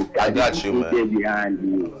behind you. I got you, man. We're there behind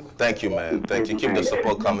you. Thank you, man. Thank you. Keep the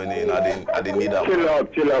support coming in. I didn't need that.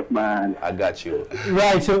 Chill up, man. I got you.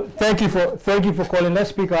 Right. So thank you for calling.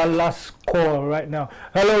 Let's speak our last call right now.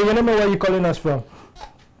 Hello, you know where you calling us from?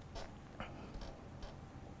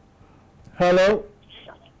 Hello.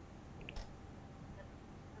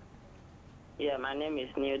 Yeah, my name is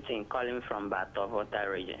Newton, calling from Batovota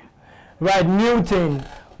region. Right, Newton.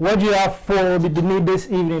 What do you have for Obibini this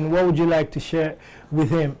evening? What would you like to share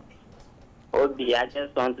with him? Obi, I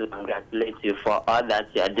just want to congratulate you for all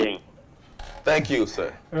that you are doing. Thank you,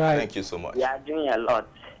 sir. Right. Thank you so much. You are doing a lot.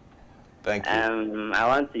 Thank you. I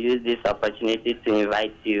want to use this opportunity to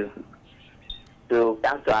invite you to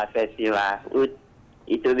come to our festival.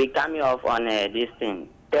 It will be coming off on this thing,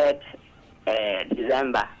 3rd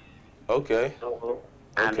December. Okay. So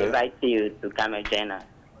I'm inviting you to come and join us.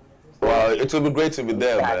 Well, it will be great to be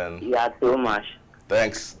there, man. You are too much.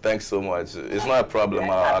 Thanks so much. It's not a problem.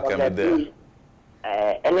 I can be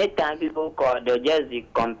there. Anytime people call, they'll just be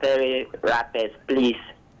comparing rappers. Please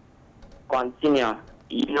continue.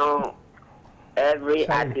 You know, every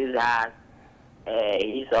artist has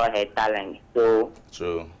his or her talent. So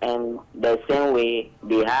true. And the same way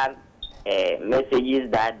they have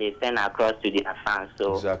messages that they send across to their fans.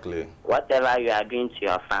 So exactly. Whatever you are doing to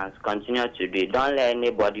your fans, continue to do it. Don't let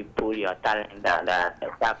anybody pull your talent down. That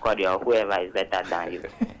or whoever is better than you.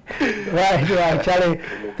 Right, Charlie.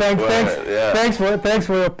 Thanks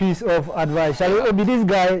for your piece of advice. Charlie, Obi, this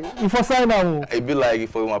guy, if I sign now, it'd be like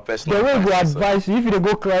for my personal. The way go advise you, if you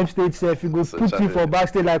go crime stage, if you go put you for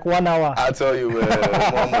backstage like 1 hour. I tell you, more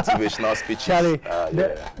motivational speeches. Charlie,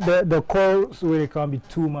 the calls really can be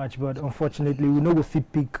too much, but unfortunately, we know if we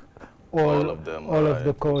pick all of them, all of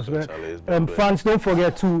the calls. Fans, don't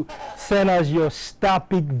forget to send us your star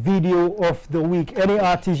pick video of the week. Any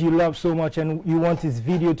artist you love so much and you want his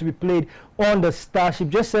video to be played on the Starship,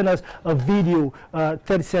 just send us a video,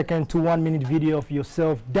 30-second to 1 minute video of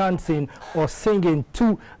yourself dancing or singing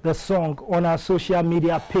to the song on our social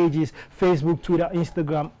media pages, Facebook, Twitter,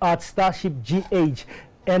 Instagram, at StarshipGH.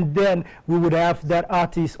 And then we would have that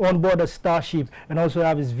artist on board the Starship and also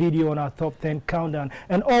have his video on our top 10 countdown.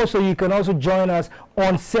 And also you can also join us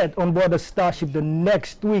on set on board the Starship the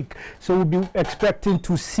next week. So we'll be expecting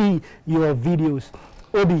to see your videos.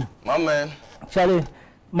 Obi. My man. Charlie,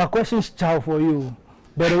 my question's chow for you.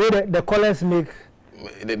 But the way that the callers make...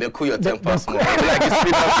 They cool your temper small. Like you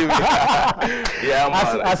speed up, give me. Yeah,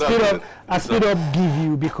 man. I speed up give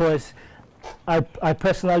you because I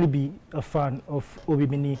personally be a fan of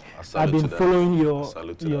Obibini. I've been following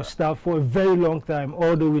your stuff for a very long time,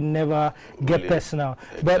 although we never get personal.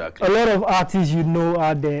 Exactly. But a lot of artists you know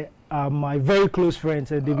out there are my very close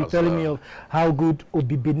friends, and they be telling me of how good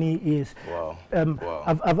Obibini is. Wow.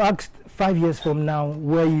 I've asked 5 years from now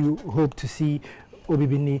where you hope to see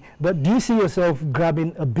Obibini, but do you see yourself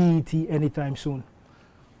grabbing a BET anytime soon?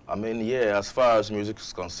 I mean, yeah, as far as music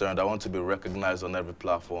is concerned, I want to be recognized on every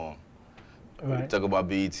platform. Right. We talk about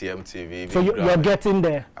BET, MTV. So you're getting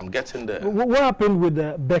there? I'm getting there. What happened with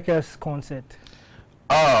the Becca's concert?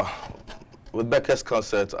 With Becca's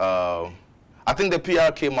concert, I think the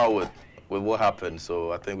PR came out with what happened,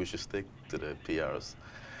 so I think we should stick to the PRs.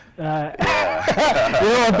 Yeah. You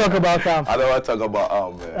don't want to talk about them. I don't want to talk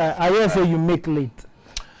about man. I will say you make late.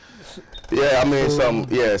 Yeah, I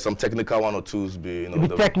mean some technical 1 or 2s be be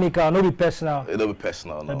technical, not be personal. It'll be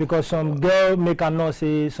personal, no. Because some girl make a noise,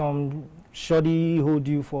 say some shoddy hold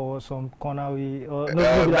you for some corner way.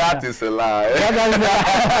 That is a lie.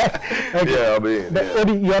 Okay. Yeah, I mean.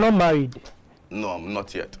 Obi, you're not married. No, I'm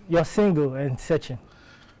not yet. You're single and searching.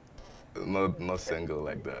 Not single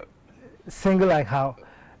like that. Single like how?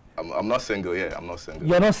 I'm not single. Yeah, I'm not single.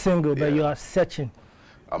 You're not single, but you are searching.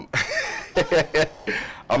 I'm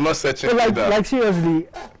not searching. So like seriously,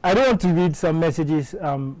 I don't want to read some messages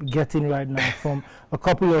I'm getting right now from a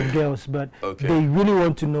couple of girls, but they really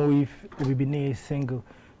want to know if Obibini is single.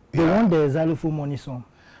 They want the xylophone money song.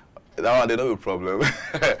 That one, they don't have a problem.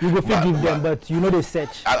 You go give them, but you know they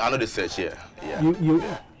search. I know they search, yeah. You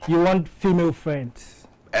want female friends.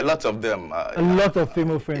 A lot of them. A lot of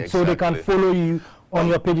female friends, so they can follow you on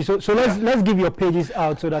your pages. So let's give your pages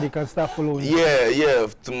out so that they can start following. Yeah.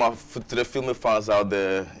 To the female fans out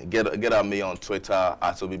there, get at me on Twitter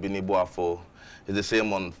at Obibini Boafo. It's the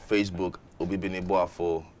same on Facebook, Obibini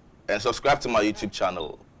Boafo, and subscribe to my YouTube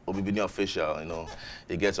channel, Obibini Official. You know,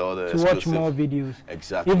 you get all the to watch more videos.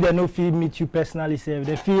 Exactly. If they no feel meet you personally, say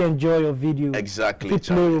they feel enjoy your video. Exactly. If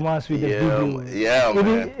play romance with the video. Yeah,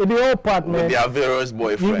 man. It be all part, man. With their various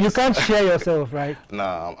boyfriends. You can't share yourself, right?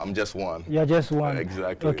 Nah, I'm just one. You're just one.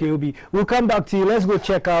 Exactly. Okay, Obi. We'll come back to you. Let's go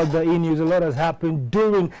check out the e-news. A lot has happened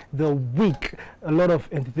during the week. A lot of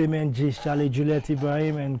entertainment, gist, Charlie, Juliet,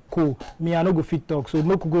 Ibrahim, and co. Me, I no go fit talk. So,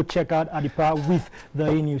 no go check out Adipa with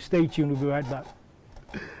the e-news. Stay tuned. We'll be right back.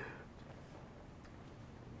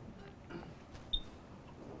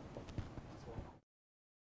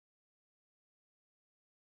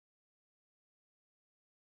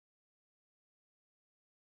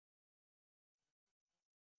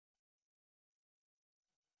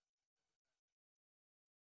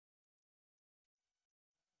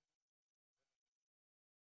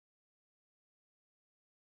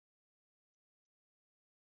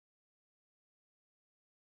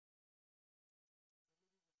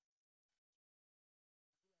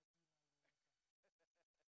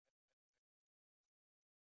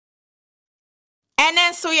 And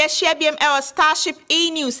then so you share BM our Starship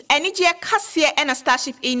e-news. Any je kasie and a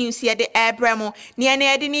Starship e-news here the air bremo. Ni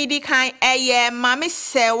ene di kind mami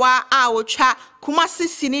sewa awocha Kumasi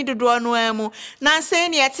sini dodo no emu na nse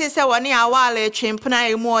ne yete se woni awale twempena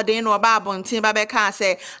emu ode no ba abonten ba be ka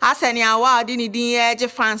se asani awade ni din eje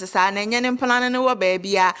Francis a na nye ne mpana ne wo ba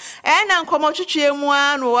bia e na nkomo twetwe emu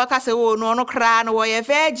a no wo ka se wo no no kra no wo ye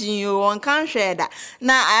virgin o on kan hweda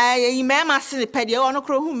na imema se pede wo no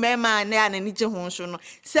kro hu mema na na ni je ho so no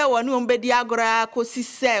se woni ombedi agora kosi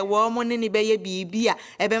se wo mo ne ni be ye bibia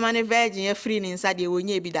e be ma ne virgin e free ni nsa de wo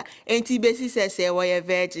nya bi da enti besi se wo ye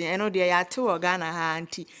virgin eno de ya te wo na ha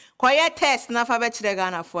anti Koye test na fa bechire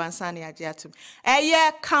Ghana for ansa ne agye atum.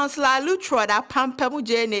 Eye Councillor Lutro da pampamu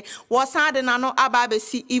jene wasan de nano aba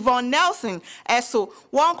besi Yvonne Nelson eso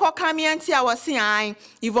won ko kamianti a wose an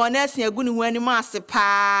Yvonne Nelson agu ne ho anim ase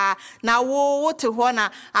pa na wo wote ho na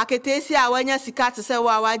aketesi a wanya sika te se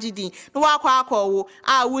wa wagidi no wakwa akwo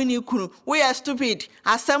a woni kunu we are stupid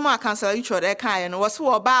asem a Councillor Lutro de kan no wose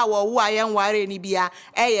wo ba wo ayen ware ni bia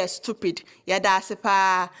stupid yada ase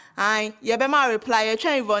pa an ye be ma reply ye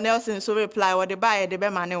twen Yvonne Nelson so reply wo de ba ye de be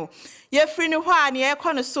ma ne wo ye free ni ho a ne ye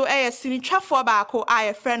kono so sini twafo ba ko a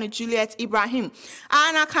ye friend Juliet Ibrahim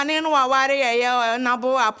ana kane no ware ye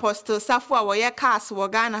nabo apostle safo a wo ye cast wo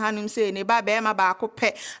Ghana hanum say ne ba be ma ba ko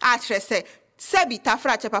pe a kire se Sebi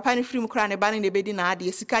tafra che papa ni free mukra ne ba ne bedi na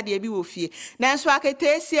ade sika de bi wo fie nanso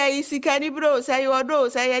aketesi ayi sika ni bro say odo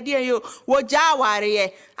say ye de yo wo ja ware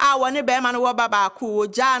ye a wo ne be ma no wo baba ku wo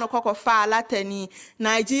ja no kokofa latani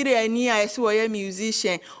Nigeria ni a ese wo ye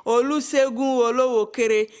musician Olusegun Olowo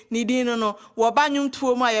kere ni din no wo banyum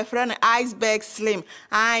tuo mu a ye frɛ no Iceberg Slim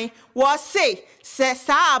ai wo say se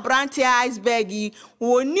sa abrante Iceberg yi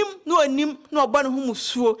wonim no obo ne hu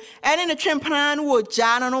musuo ene ne twempana no wo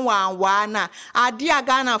ja no wanwa na ade a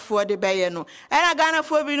Ghana for de beye no ena Ghana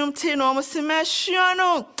for binum ti no mo se mahua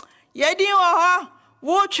no yedin wo ho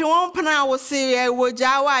wo twe won pana wo se ye wo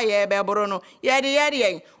ja wa ye beboro no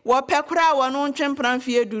yede wo pekura wo no twempana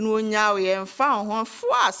fie du no nya wo ye mfa ho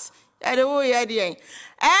fuas yede wo yede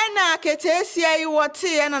ena ketesi ayi wo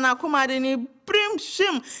ti ena na komade ni brim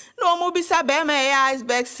shim no mo bisa be ma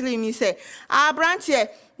Iceberg Slim he say abrantie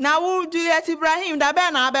na wo Juliet Ibrahim da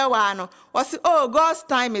be na be wa no was oh God's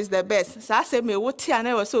time is the best sa say me wo ti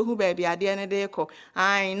ana so hu baby ade ne de ko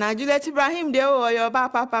ai na Juliet Ibrahim de o yo ba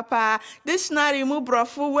papa dictionary mu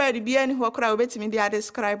brofo word bi ani ho kra obetimi de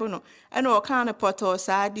describe no ena o kan portal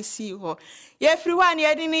sa de see ho ye free one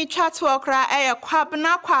ye de ni chat ho kra e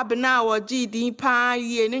kwabna wo gidi pa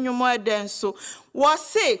ye ni nyomo den so wo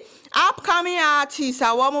say upcoming artists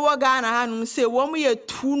a wo mo Ghana hanum say wo mo ye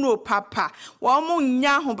tuno papa wo mo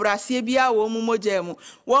nya hobrasie bia wo mo mogya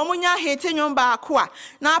wo mo nya hete nyom ba ko a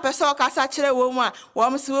na pese o kasa kire wo mo a wo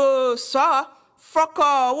mo so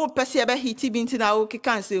froko wo pese be hiti binti na wo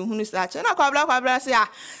kikan se hunu sa che na kwabla se a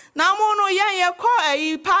na mo no ye ko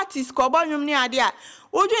parties ko bonwum ni ade a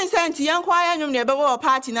Ujun senti yankwa ya nyum ne bebo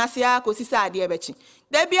party na se akosisi ade ebechi.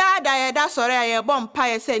 Da bia da ye da sore ye bom pa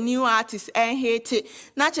ye se new artist hate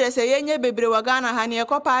na kire se yenye bebre wa Ghana ha ne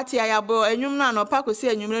ko party ya bo enwum na no pa kosi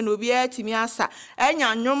enwumre no bia timi asa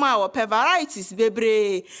enya nwum a wo pe varieties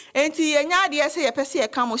bebre enti yenya ade se ye pese ye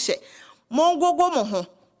ka mo hye mongogo mo ho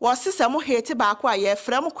wo sese mo hate ba ko a ye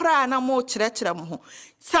frem kra na mo kire mo ho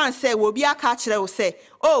san se wo bia ka kire wo se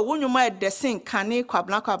oh wonwuma edesin kane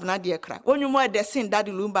kwabna de kra wonwuma edesin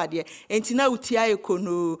dadi lumba de enti na utia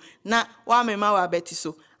ekono na wa mema wa beti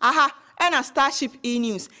so aha ena Starship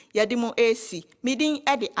E-News yadimo AC midin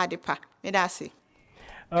ede adepa medase.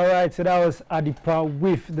 All right, so that was Adipa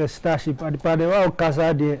with the Starship. Adipa de wa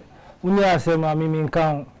kasa de unya asema mimi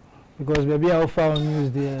nkan because baby I found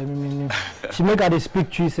news there she make her dey speak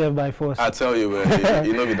tree self by force. I tell you man,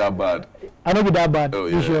 you know be that bad. I know be that bad. Oh,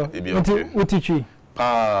 you yeah, sure? What teach you?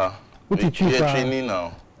 What teach you? We are training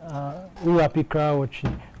now. We are picra watch.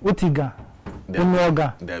 What tiga?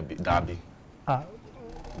 Unoga. Dabi.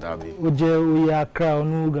 Dabi. We are crowd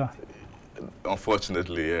unoga.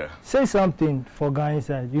 Unfortunately, yeah. Say something for guy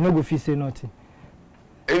inside. You know go fit say nothing.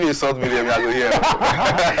 If you insult me, I go here.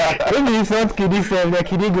 If you insult kiddy self, the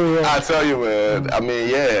kiddy go here. I tell you, man. I mean,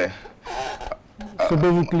 yeah. So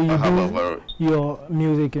basically, you do your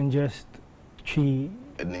music in just Chi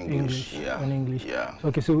in English. Yeah. In English. Yeah.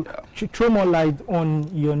 Okay, so throw more light on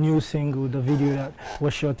your new single, the video that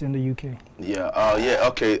was shot in the UK. Yeah. Yeah.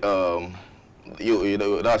 Okay. You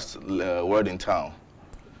know that's Word in Town.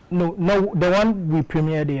 No, the one we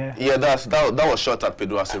premiered here. Yeah, that was shot at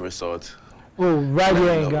Peduasi Resort. Oh, right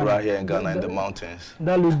here in Ghana. Right here in Ghana, in the mountains.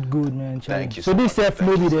 That looked good, man. Thank you. So this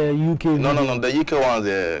maybe the UK. No. The UK one's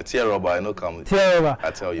the tear rubber. I know come. Tear rubber.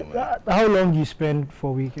 I tell you, man. How long you spend for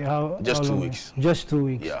a week? Just 2 weeks. Just 2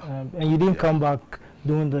 weeks. Yeah. And you didn't come back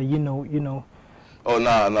doing the you know. Oh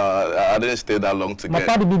no, I didn't stay that long to my get.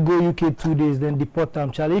 My party did go UK 2 days, then deport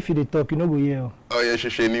them. Charlie, if you talk, you know go here. Oh yeah, she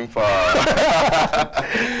him for.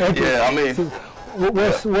 Yeah, I mean. So,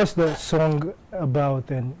 what's the song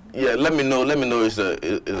about? And yeah, let me know. It's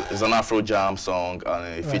an Afro jam song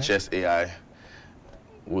and it features AI.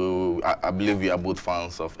 I believe we are both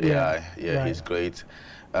fans of AI. Yeah, right. He's great.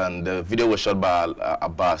 And the video was shot by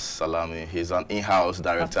Abbas Salami. He's an in-house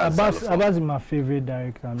director. Abbas is my favorite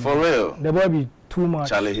director. I mean, for real? The boy be too much.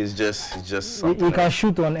 Charlie, he's just he can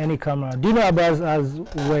shoot on any camera. Do you know Abbas has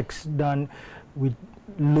works done with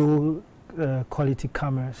low quality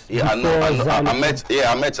cameras. Yeah,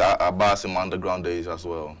 I met Abbas in my underground days as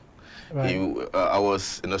well. Right. I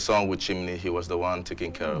was in a song with Chimney. He was the one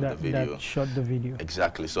taking care of the video. That shot the video.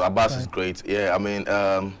 Exactly. So Abbas is great. Yeah, I mean,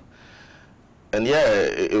 and yeah,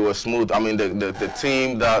 it was smooth. I mean, the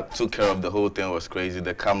team that took care of the whole thing was crazy.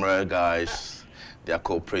 The camera guys, they are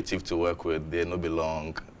cooperative to work with. They no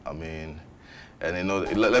belong. I mean, and you know,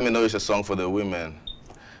 let me know it's a song for the women.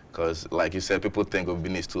 Because, like you said, people think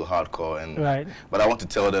Obibini is too hardcore, and but I want to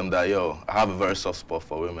tell them that, yo, I have a very soft spot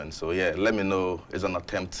for women. So yeah, let me know it's an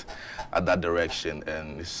attempt at that direction,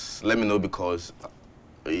 and let me know because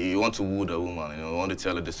you want to woo the woman, you know, you want to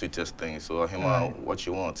tell her the sweetest thing. So what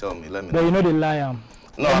you want, tell me, let me know. But you know the lie.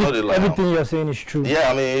 No, I know the lie. Everything you're saying is true.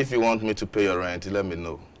 Yeah, I mean, if you want me to pay your rent, let me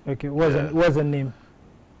know. Okay, what's the name?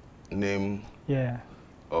 Name? Yeah.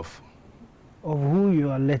 Of who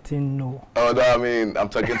you are letting know. Oh, no, I mean, I'm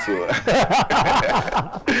talking to her.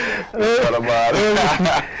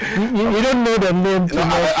 you don't know the name.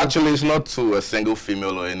 No, actually, it's not to a single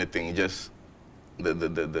female or anything. Just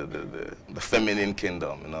the feminine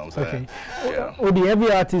kingdom. You know what I'm saying? Okay. Yeah. Obi,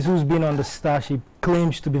 every artist who's been on the Starship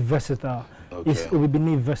claims to be versatile. Okay. Is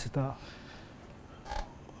Obibini versatile?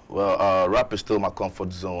 Well, rap is still my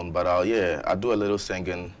comfort zone, but yeah, I do a little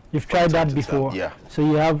singing. You've tried that before? Yeah. So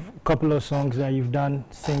you have a couple of songs that you've done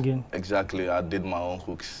singing? Exactly. I did my own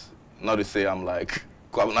hooks. Not to say I'm like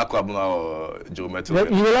Kwabna or Joe Metal.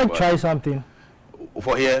 You will like try something?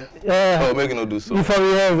 For here? Yeah. Oh, maybe not do so. For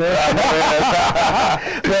here,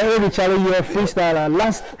 Charlie, you're a freestyler.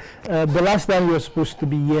 The last time you were supposed to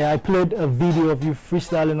be here, I played a video of you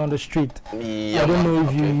freestyling on the street. Yeah, I don't know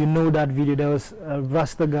if you know that video. There was a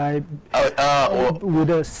Rasta guy with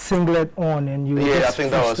a singlet on, and you. Yeah, I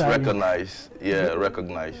think that was recognized. Yeah,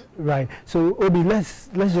 recognized. Right. So Obi, let's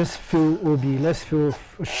just feel Obi. Let's feel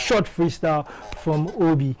a short freestyle from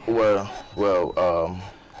Obi. Well.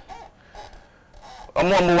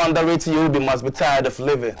 I'm underrated. You must be tired of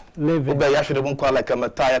living. Obey, I should have call like I'm a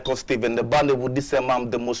tire called Steven. The band would this I'm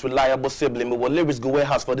the most reliable sibling. Me what lyrics go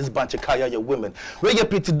warehouse for this bunch of kaya your women. Where you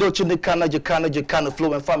pity dutch in the you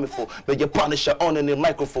flow and family for. Where you punish your own in the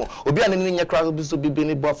microphone. Obi and in your crowd will be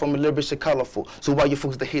being bought from a lyrics colorful. So why you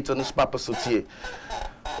folks the hate on this papa soutier?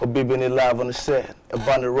 Obibini live on the set. A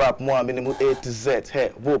band of rap more minimum A to Z.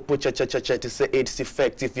 Hey, whoa, put cha to say it's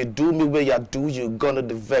effect. If you do me where you do, you gonna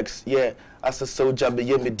the vex. Yeah. As a soldier,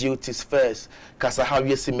 be my duties first. Cause I have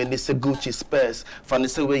you see me this Gucci spares. Funny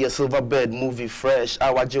say where your silver bed movie fresh.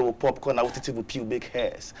 Our Joe popcorn, I want with pubic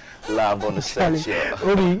hairs. Live on the set, yeah.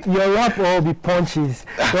 Obi, your rap all be punches.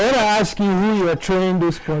 But when I ask you who you are training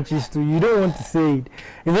those punches to, you don't want to say it.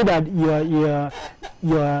 Is it that you're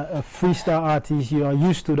a freestyle artist, you are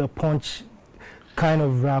used to the punch kind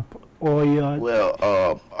of rap? Or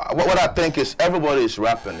well, what I think is everybody is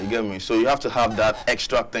rapping, you get me? So you have to have that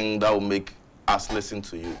extra thing that will make us listen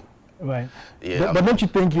to you. Right. Yeah. But don't you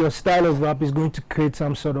think your style of rap is going to create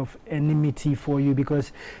some sort of enmity for you?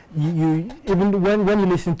 Because you even when you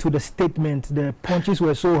listen to the statement, the punches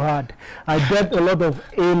were so hard. I bet a lot of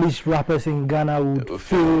A-list rappers in Ghana would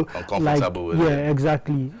feel uncomfortable with it. Yeah,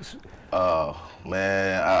 exactly.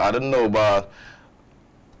 Man, I don't know, but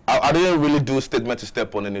I didn't really do statement to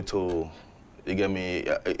step on any toe. You get me?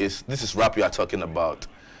 This is rap you are talking about.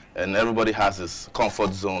 And everybody has this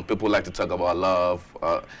comfort zone. People like to talk about love.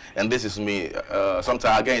 And this is me. Sometimes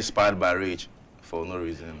I get inspired by rage for no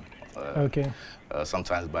reason. Okay.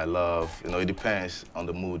 Sometimes by love. You know, it depends on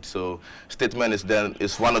the mood. So statement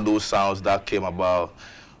is one of those sounds that came about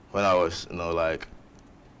when I was, you know, like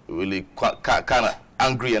really kind of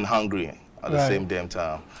angry and hungry at the same damn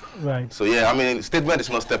time. Right. So yeah, I mean, statement is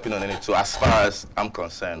not stepping on any toe as far as I'm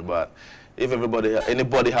concerned. But if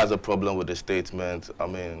anybody has a problem with the statement, I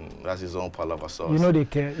mean, that's his own palaver sauce. You know they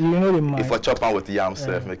care. You know they mind. If I chop on with yam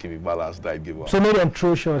self, make it be balanced, that give up. So make them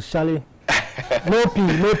throw shots, Charlie. No P,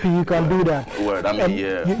 you can do that. Word, I mean,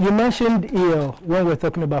 yeah. You mentioned EL when we're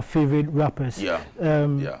talking about favorite rappers. Yeah.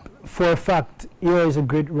 For a fact, EL is a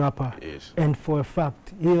great rapper. Yes. And for a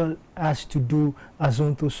fact, EL has to do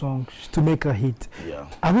Azonto songs to make a hit. Yeah.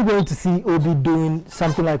 Are we going to see Obi doing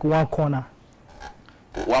something like One Corner?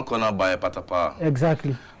 One Corner by Patapa.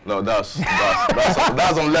 Exactly. No, that's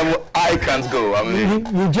some level I can't go. I mean,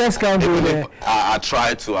 you just can't go there. I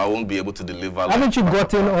try to, I won't be able to deliver. Haven't you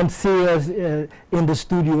gotten on serious in the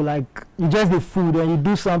studio? Like you just the food and you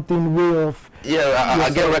do something way off. Yeah, I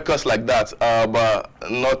get records like that, but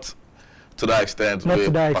not to that extent. Not to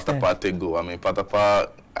that extent. Patapa take go. I mean, Patapa,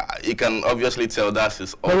 you can obviously tell that's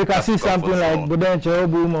his own. But you can see something like Budencho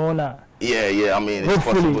Mona. Yeah, I mean, it's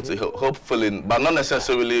possible to hopefully, but not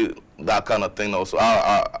necessarily that kind of thing also.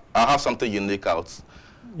 I have something unique out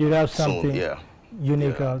You have something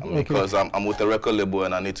unique out. I mean, because I'm with a record label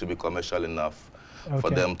and I need to be commercial enough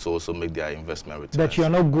for them to also make their investment returns. That you are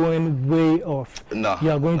not going way off. No.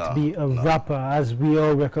 You are going to be a rapper, as we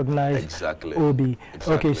all recognize. Exactly. Obi.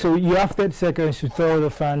 Exactly. Okay, so you have 30 seconds to tell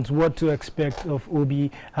the fans what to expect of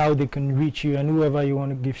Obi, how they can reach you, and whoever you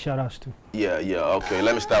want to give shout-outs to. Yeah, okay.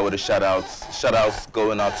 Let me start with the shout-outs. Shout-outs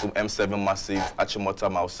going out to M7 Massive,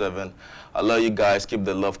 Achimota Mile 7. I love you guys. Keep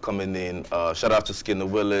the love coming in. Shout-out to Skinner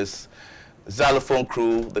Willis, Xylophone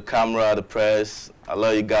crew, the camera, the press. I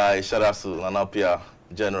love you guys. Shout out to Lanapia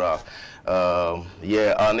General.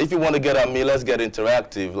 And if you want to get at me, let's get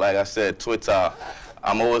interactive. Like I said, Twitter,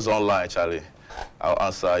 I'm always online, Charlie. I'll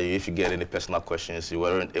answer you if you get any personal questions you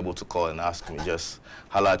weren't able to call and ask me. Just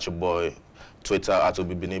holla at your boy. Twitter at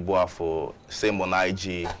Obibini Boafo. Same on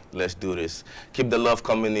IG. Let's do this. Keep the love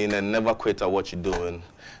coming in and never quit at what you're doing.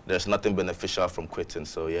 There's nothing beneficial from quitting.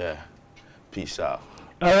 So yeah, peace out.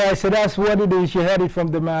 All right, so that's what it is. You heard it from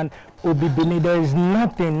the man, Obibini. There is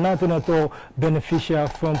nothing at all beneficial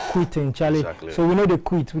from quitting, Charlie. Exactly. So we know the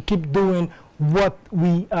quit. We keep doing what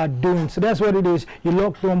we are doing. So that's what it is. You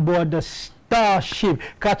locked on board the Starship.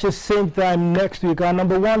 Catch us same time next week. Our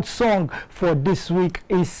 #1 song for this week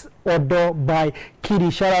is Odo by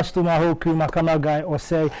Kiddy. Shout outs to my whole crew, my camera guy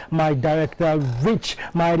Osei, my director Rich,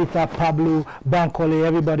 my editor Pablo, Bankole,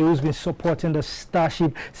 everybody who's been supporting the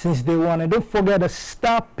Starship since day one. And don't forget the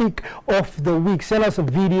star pick of the week. Send us a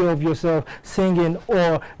video of yourself singing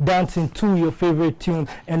or dancing to your favorite tune,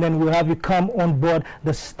 and then we'll have you come on board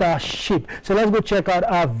the Starship. So let's go check out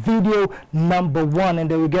our video #1,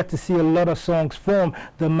 and then we get to see a lot of songs from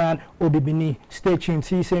the man Obibini. Stay tuned.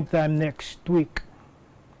 See you same time next week.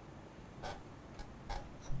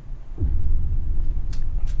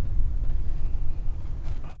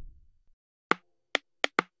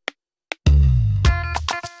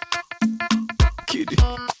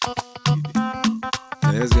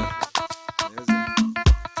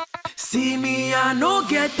 See me, I no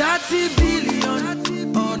get 30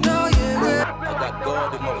 billion. Oh no, yeah. I got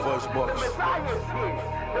God in my voice box.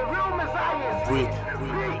 Breathe.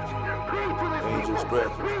 Angels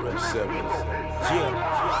breath 7.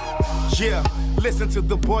 Yeah, listen to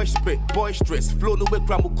the boy spit, boisterous. Flow the way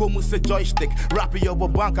Kramukomu say joystick. Rappy over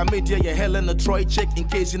bank, I made you hell in a Troy chick. In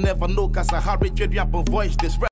case you never know, cause I hurry trade up and voice this.